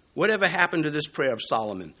 Whatever happened to this prayer of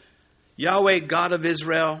Solomon? Yahweh, God of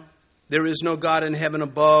Israel, there is no God in heaven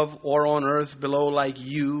above or on earth below like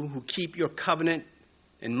you, who keep your covenant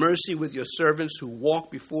and mercy with your servants who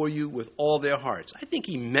walk before you with all their hearts. I think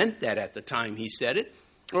he meant that at the time he said it,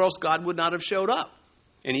 or else God would not have showed up.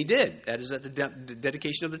 And he did. That is at the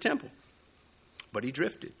dedication of the temple. But he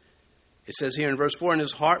drifted. It says here in verse 4, and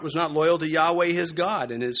his heart was not loyal to Yahweh his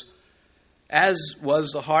God, and as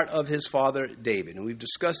was the heart of his father David. And we've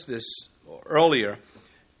discussed this earlier.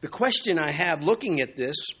 The question I have looking at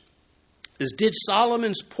this is, did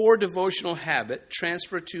Solomon's poor devotional habit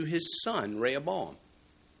transfer to his son, Rehoboam?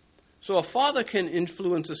 So a father can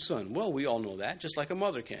influence a son. Well, we all know that, just like a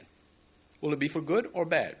mother can. Will it be for good or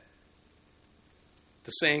bad? The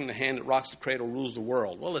saying, the hand that rocks the cradle rules the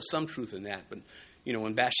world. Well, there's some truth in that. But,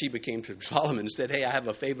 when Bathsheba came to Solomon and said, hey, I have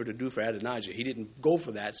a favor to do for Adonijah, he didn't go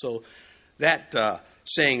for that. So that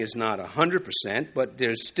saying is not 100%, but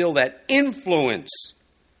there's still that influence.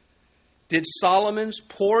 Did Solomon's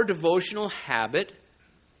poor devotional habit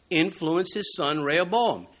influence his son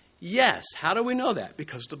Rehoboam? Yes. How do we know that?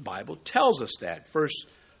 Because the Bible tells us that.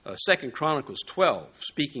 2 Chronicles 12,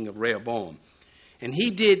 speaking of Rehoboam. And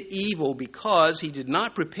he did evil because he did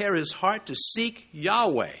not prepare his heart to seek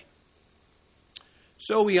Yahweh.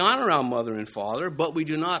 So we honor our mother and father, but we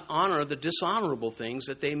do not honor the dishonorable things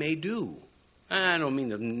that they may do. And I don't mean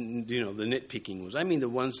the nitpicking ones. I mean the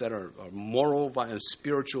ones that are moral and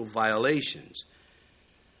spiritual violations.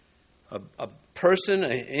 A person,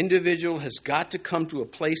 an individual has got to come to a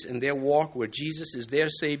place in their walk where Jesus is their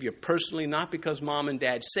Savior personally, not because mom and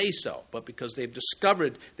dad say so, but because they've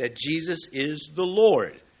discovered that Jesus is the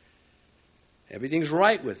Lord. Everything's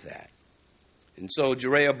right with that. And so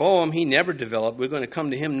Jeroboam, he never developed. We're going to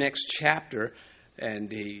come to him next chapter,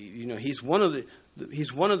 and he's one of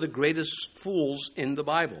the greatest fools in the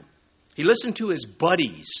Bible. He listened to his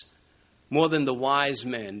buddies more than the wise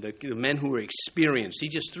men, the men who were experienced. He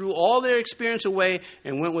just threw all their experience away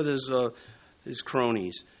and went with his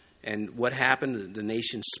cronies. And what happened? The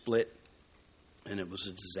nation split, and it was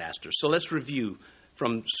a disaster. So let's review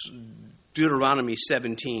from Deuteronomy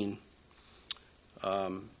 17.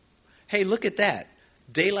 Hey, look at that.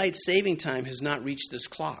 Daylight saving time has not reached this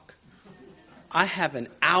clock. I have an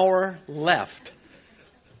hour left.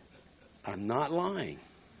 I'm not lying.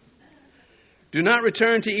 Do not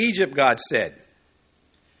return to Egypt, God said.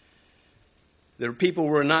 The people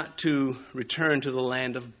were not to return to the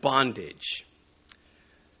land of bondage.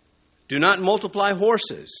 Do not multiply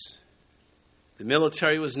horses. The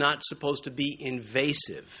military was not supposed to be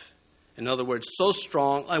invasive. In other words, so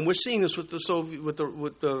strong, and we're seeing this with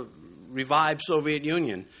the revived Soviet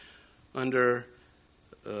Union under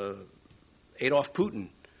Adolf Putin.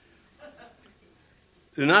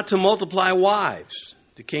 They're not to multiply wives.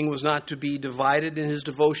 The king was not to be divided in his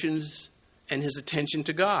devotions and his attention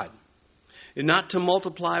to God. They're not to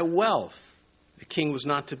multiply wealth. The king was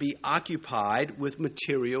not to be occupied with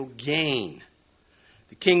material gain.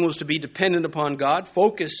 The king was to be dependent upon God,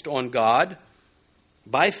 focused on God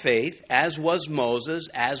by faith, as was Moses,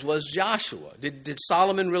 as was Joshua. Did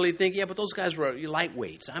Solomon really think, yeah, but those guys were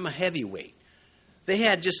lightweights. I'm a heavyweight. They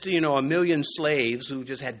had just, a million slaves who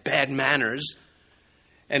just had bad manners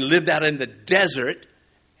and lived out in the desert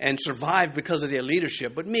and survived because of their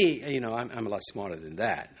leadership. But me, I'm a lot smarter than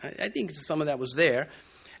that. I think some of that was there.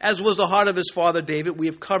 As was the heart of his father David, we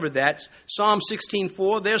have covered that. Psalm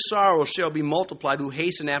 16:4, their sorrows shall be multiplied who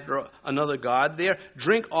hasten after another God. Their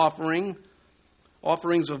drink offerings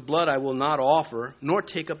of blood I will not offer, nor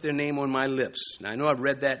take up their name on my lips. Now, I know I've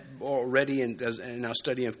read that already in our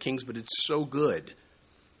study of Kings, but it's so good.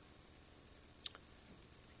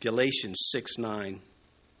 Galatians 6:9,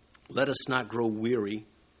 let us not grow weary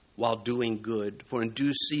while doing good, for in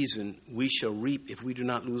due season we shall reap if we do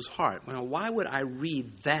not lose heart. Now, why would I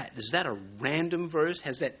read that? Is that a random verse?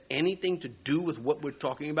 Has that anything to do with what we're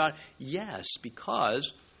talking about? Yes,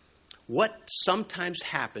 because what sometimes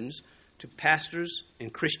happens to pastors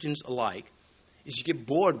and Christians alike is you get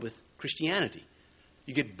bored with Christianity.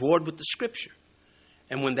 You get bored with the Scripture.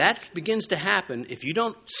 And when that begins to happen, if you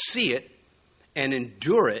don't see it and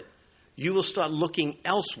endure it, you will start looking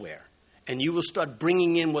elsewhere. And you will start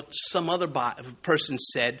bringing in what some other person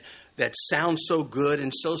said that sounds so good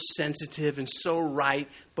and so sensitive and so right,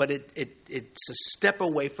 but it's a step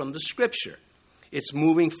away from the Scripture. It's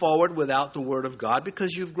moving forward without the Word of God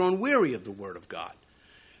because you've grown weary of the Word of God.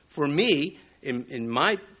 For me, in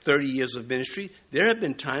my 30 years of ministry, there have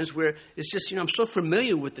been times where it's just, I'm so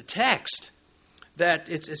familiar with the text that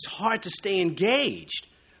it's hard to stay engaged.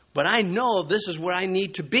 But I know this is where I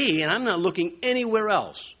need to be, and I'm not looking anywhere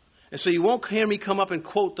else. And so you won't hear me come up and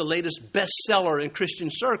quote the latest bestseller in Christian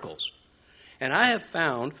circles. And I have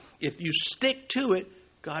found if you stick to it,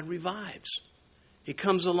 God revives. He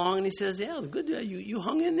comes along and he says, yeah, good, you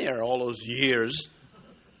hung in there all those years.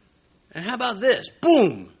 And how about this?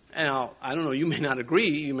 Boom! And I don't know, you may not agree.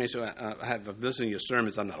 You may say, I've listened to your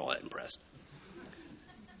sermons, I'm not all that impressed.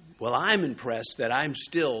 Well, I'm impressed that I'm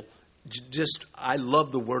still I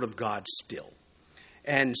love the Word of God still.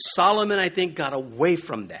 And Solomon, I think, got away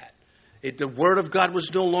from that. The Word of God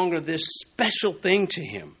was no longer this special thing to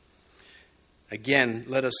him. Again,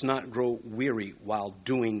 let us not grow weary while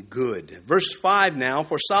doing good. Verse 5 now,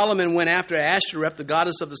 for Solomon went after Ashtoreth, the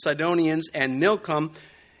goddess of the Sidonians, and Milcom,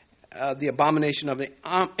 the abomination of the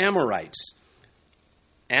Amorites.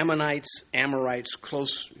 Ammonites, Amorites,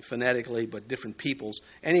 close phonetically, but different peoples.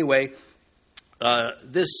 Anyway,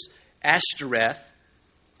 this Ashtoreth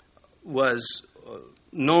was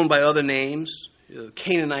known by other names.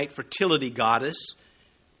 Canaanite fertility goddess,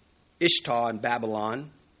 Ishtar in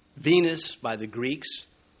Babylon, Venus by the Greeks,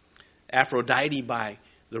 Aphrodite by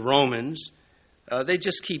the Romans. They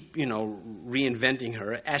just keep, reinventing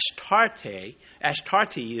her.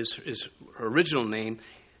 Astarte is her original name.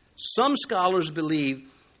 Some scholars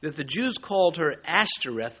believe that the Jews called her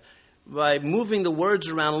Ashtoreth by moving the words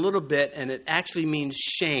around a little bit, and it actually means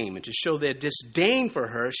shame. And to show their disdain for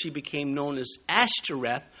her, she became known as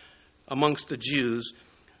Ashtoreth amongst the Jews,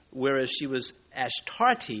 whereas she was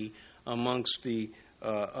Astarte amongst the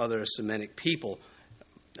other Semitic people.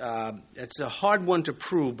 It's a hard one to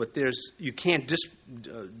prove, but you can't dismiss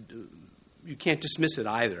it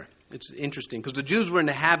either. It's interesting because the Jews were in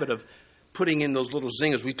the habit of putting in those little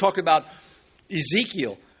zingers. We talked about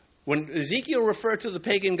Ezekiel. When Ezekiel referred to the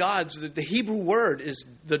pagan gods, the Hebrew word is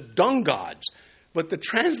the dung gods, but the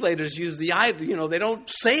translators use the idol. They don't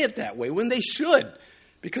say it that way when they should.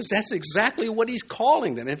 Because that's exactly what he's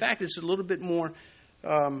calling them. In fact, it's a little bit more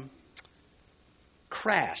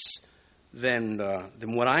crass than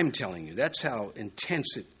what I'm telling you. That's how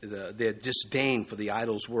intense their disdain for the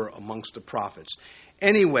idols were amongst the prophets.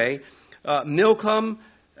 Anyway, Milcom,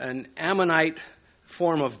 an Ammonite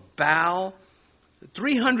form of Baal.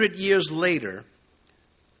 300 years later,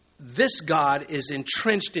 this god is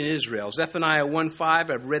entrenched in Israel. Zephaniah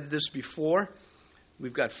 1:5, I've read this before.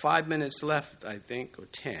 We've got 5 minutes left, I think, or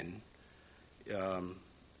 10.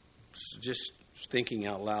 Just thinking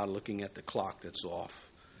out loud, looking at the clock that's off,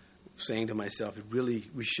 saying to myself,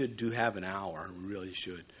 we should have an hour. We really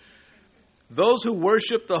should. Those who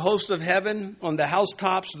worship the host of heaven on the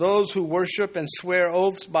housetops, those who worship and swear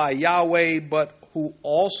oaths by Yahweh, but who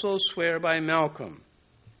also swear by Malcolm.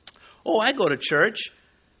 Oh, I go to church,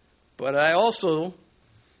 but I also,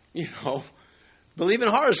 believe in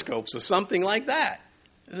horoscopes or something like that.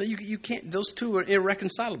 You can't. Those two are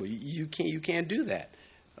irreconcilable. You can't do that.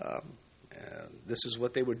 This is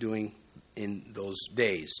what they were doing in those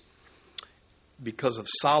days. Because of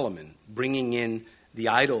Solomon bringing in the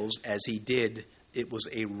idols as he did it was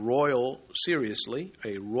a royal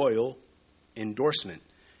endorsement.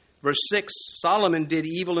 Verse 6, Solomon did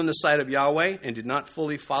evil in the sight of Yahweh and did not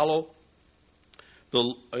fully follow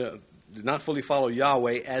Yahweh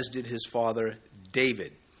as did his father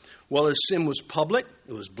David. Well, his sin was public.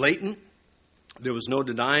 It was blatant. There was no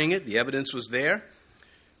denying it. The evidence was there.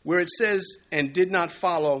 Where it says, and did not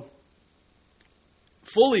fully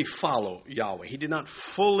follow Yahweh. He did not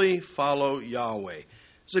fully follow Yahweh.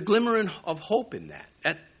 There's a glimmer of hope in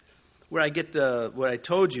that. Where I get what I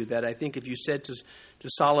told you, that I think if you said to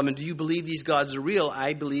Solomon, do you believe these gods are real?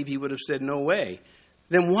 I believe he would have said, no way.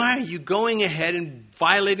 Then why are you going ahead and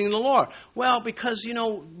violating the law? Well, because,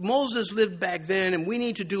 Moses lived back then and we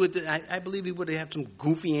need to do it. I believe he would have had some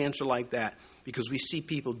goofy answer like that, because we see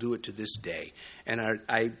people do it to this day. And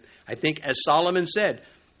I think, as Solomon said,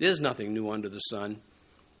 there's nothing new under the sun.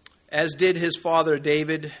 As did his father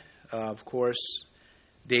David. Of course,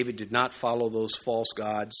 David did not follow those false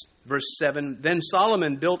gods. Verse 7, then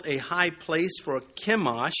Solomon built a high place for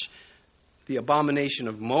Chemosh, the abomination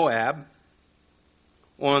of Moab,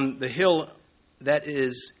 on the hill that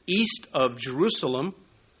is east of Jerusalem,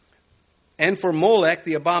 and for Molech,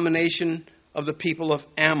 the abomination of the people of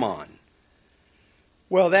Ammon.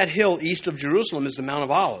 Well, that hill east of Jerusalem is the Mount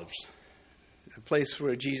of Olives, the place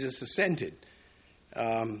where Jesus ascended.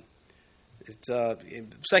 It's 2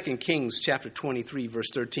 Kings chapter 23,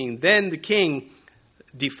 verse 13. Then the king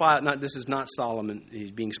defiled, this is not Solomon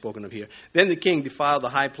he's being spoken of here. Then the king defiled the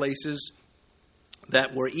high places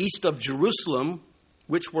that were east of Jerusalem,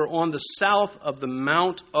 which were on the south of the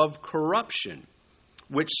Mount of Corruption,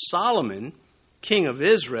 which Solomon, king of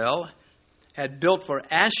Israel, had built for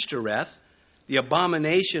Ashtoreth, the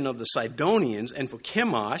abomination of the Sidonians, and for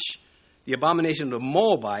Chemosh, the abomination of the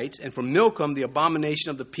Moabites, and for Milcom, the abomination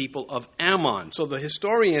of the people of Ammon. So the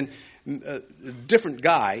historian, a different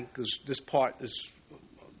guy, because this part is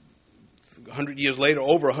 100 years later,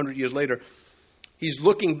 over 100 years later, he's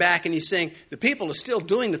looking back and he's saying, the people are still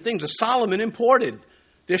doing the things that Solomon imported.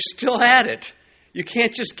 They're still at it. You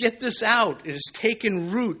can't just get this out. It has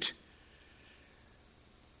taken root.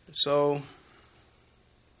 So,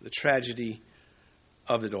 the tragedy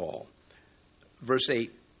of it all. Verse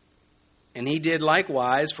 8, and he did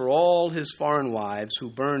likewise for all his foreign wives who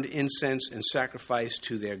burned incense and sacrificed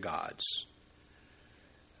to their gods.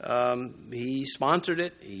 He sponsored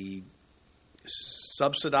it. He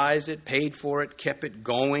subsidized it, paid for it, kept it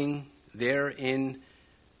going there in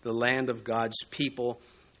the land of God's people.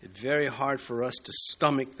 It's very hard for us to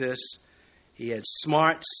stomach this. He had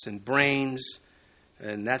smarts and brains,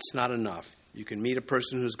 and that's not enough. You can meet a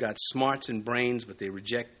person who's got smarts and brains, but they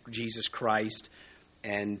reject Jesus Christ,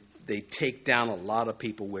 and they take down a lot of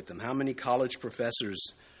people with them. How many college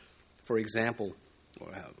professors, for example,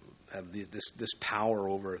 have this power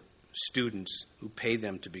over students who pay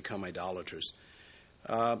them to become idolaters?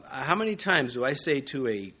 How many times do I say to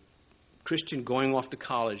a Christian going off to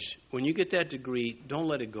college, when you get that degree, don't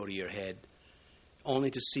let it go to your head,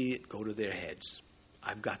 only to see it go to their heads.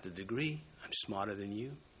 I've got the degree. I'm smarter than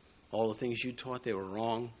you. All the things you taught, they were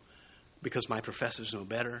wrong because my professors know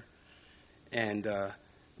better. And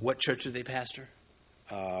what church do they pastor?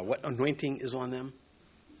 What anointing is on them?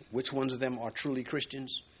 Which ones of them are truly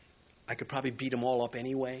Christians? I could probably beat them all up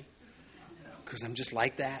anyway because I'm just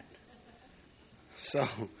like that. So,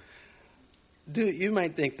 you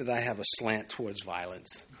might think that I have a slant towards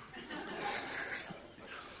violence.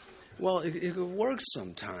 Well, it works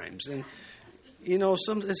sometimes. And,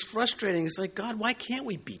 it's frustrating. It's like, God, why can't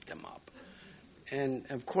we beat them up? And,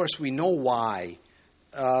 of course, we know why.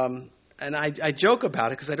 And I joke about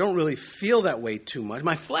it because I don't really feel that way too much.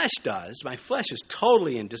 My flesh does. My flesh is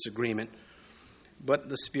totally in disagreement. But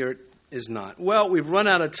the Spirit is not. Well, we've run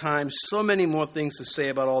out of time. So many more things to say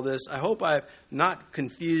about all this. I hope I've not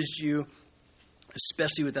confused you,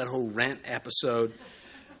 especially with that whole rant episode.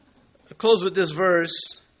 I'll close with this verse,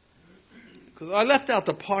 because I left out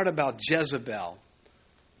the part about Jezebel,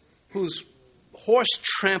 whose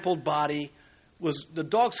horse-trampled body the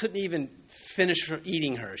dogs couldn't even finish her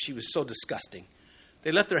eating her. She was so disgusting.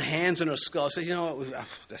 They left their hands in her skull. Said,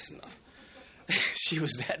 that's enough. She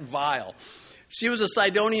was that vile. She was a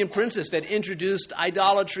Sidonian princess that introduced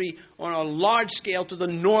idolatry on a large scale to the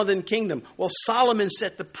northern kingdom. Well, Solomon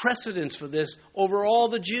set the precedence for this over all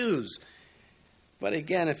the Jews. But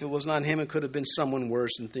again, if it was not him, it could have been someone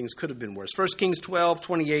worse, and things could have been worse. 1 Kings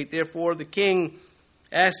 12:28. Therefore, the king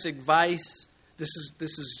asked advice. This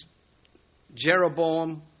is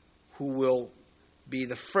Jeroboam, who will be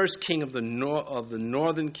the first king of the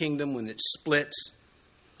northern kingdom when it splits.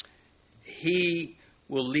 He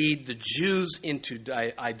will lead the Jews into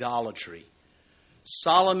idolatry.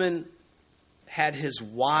 Solomon had his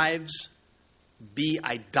wives be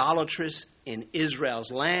idolatrous in Israel's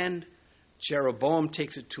land. Jeroboam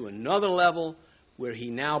takes it to another level where he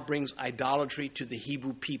now brings idolatry to the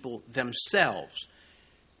Hebrew people themselves.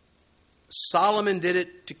 Solomon did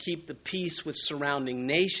it to keep the peace with surrounding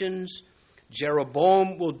nations.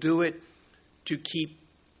 Jeroboam will do it to keep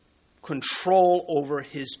control over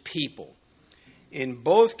his people. In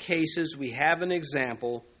both cases, we have an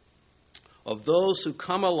example of those who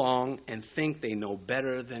come along and think they know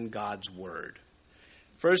better than God's word.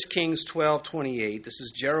 1 Kings 12:28, this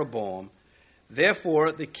is Jeroboam.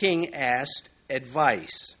 Therefore, the king asked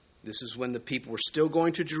advice. This is when the people were still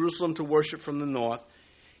going to Jerusalem to worship from the north.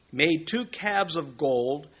 Made 2 calves of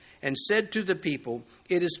gold and said to the people,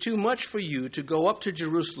 "It is too much for you to go up to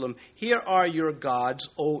Jerusalem. Here are your gods,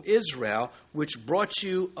 O Israel, which brought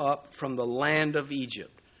you up from the land of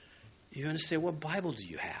Egypt." You're going to say, what Bible do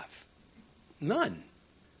you have? None.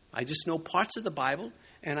 I just know parts of the Bible,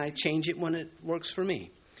 and I change it when it works for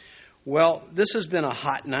me. Well, this has been a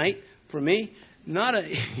hot night for me. Not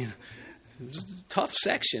a tough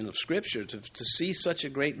section of Scripture to see such a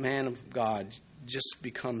great man of God just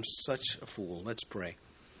become such a fool. Let's pray.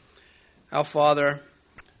 Our Father,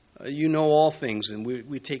 you know all things, and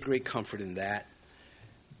we take great comfort in that.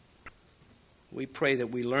 We pray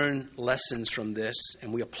that we learn lessons from this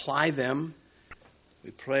and we apply them.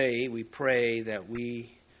 We pray that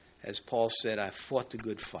we, as Paul said, I've fought the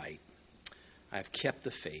good fight. I've kept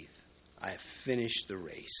the faith. I have finished the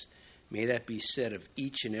race. May that be said of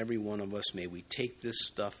each and every one of us. May we take this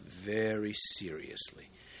stuff very seriously.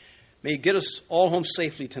 May you get us all home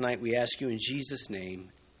safely tonight, we ask you in Jesus' name.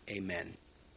 Amen.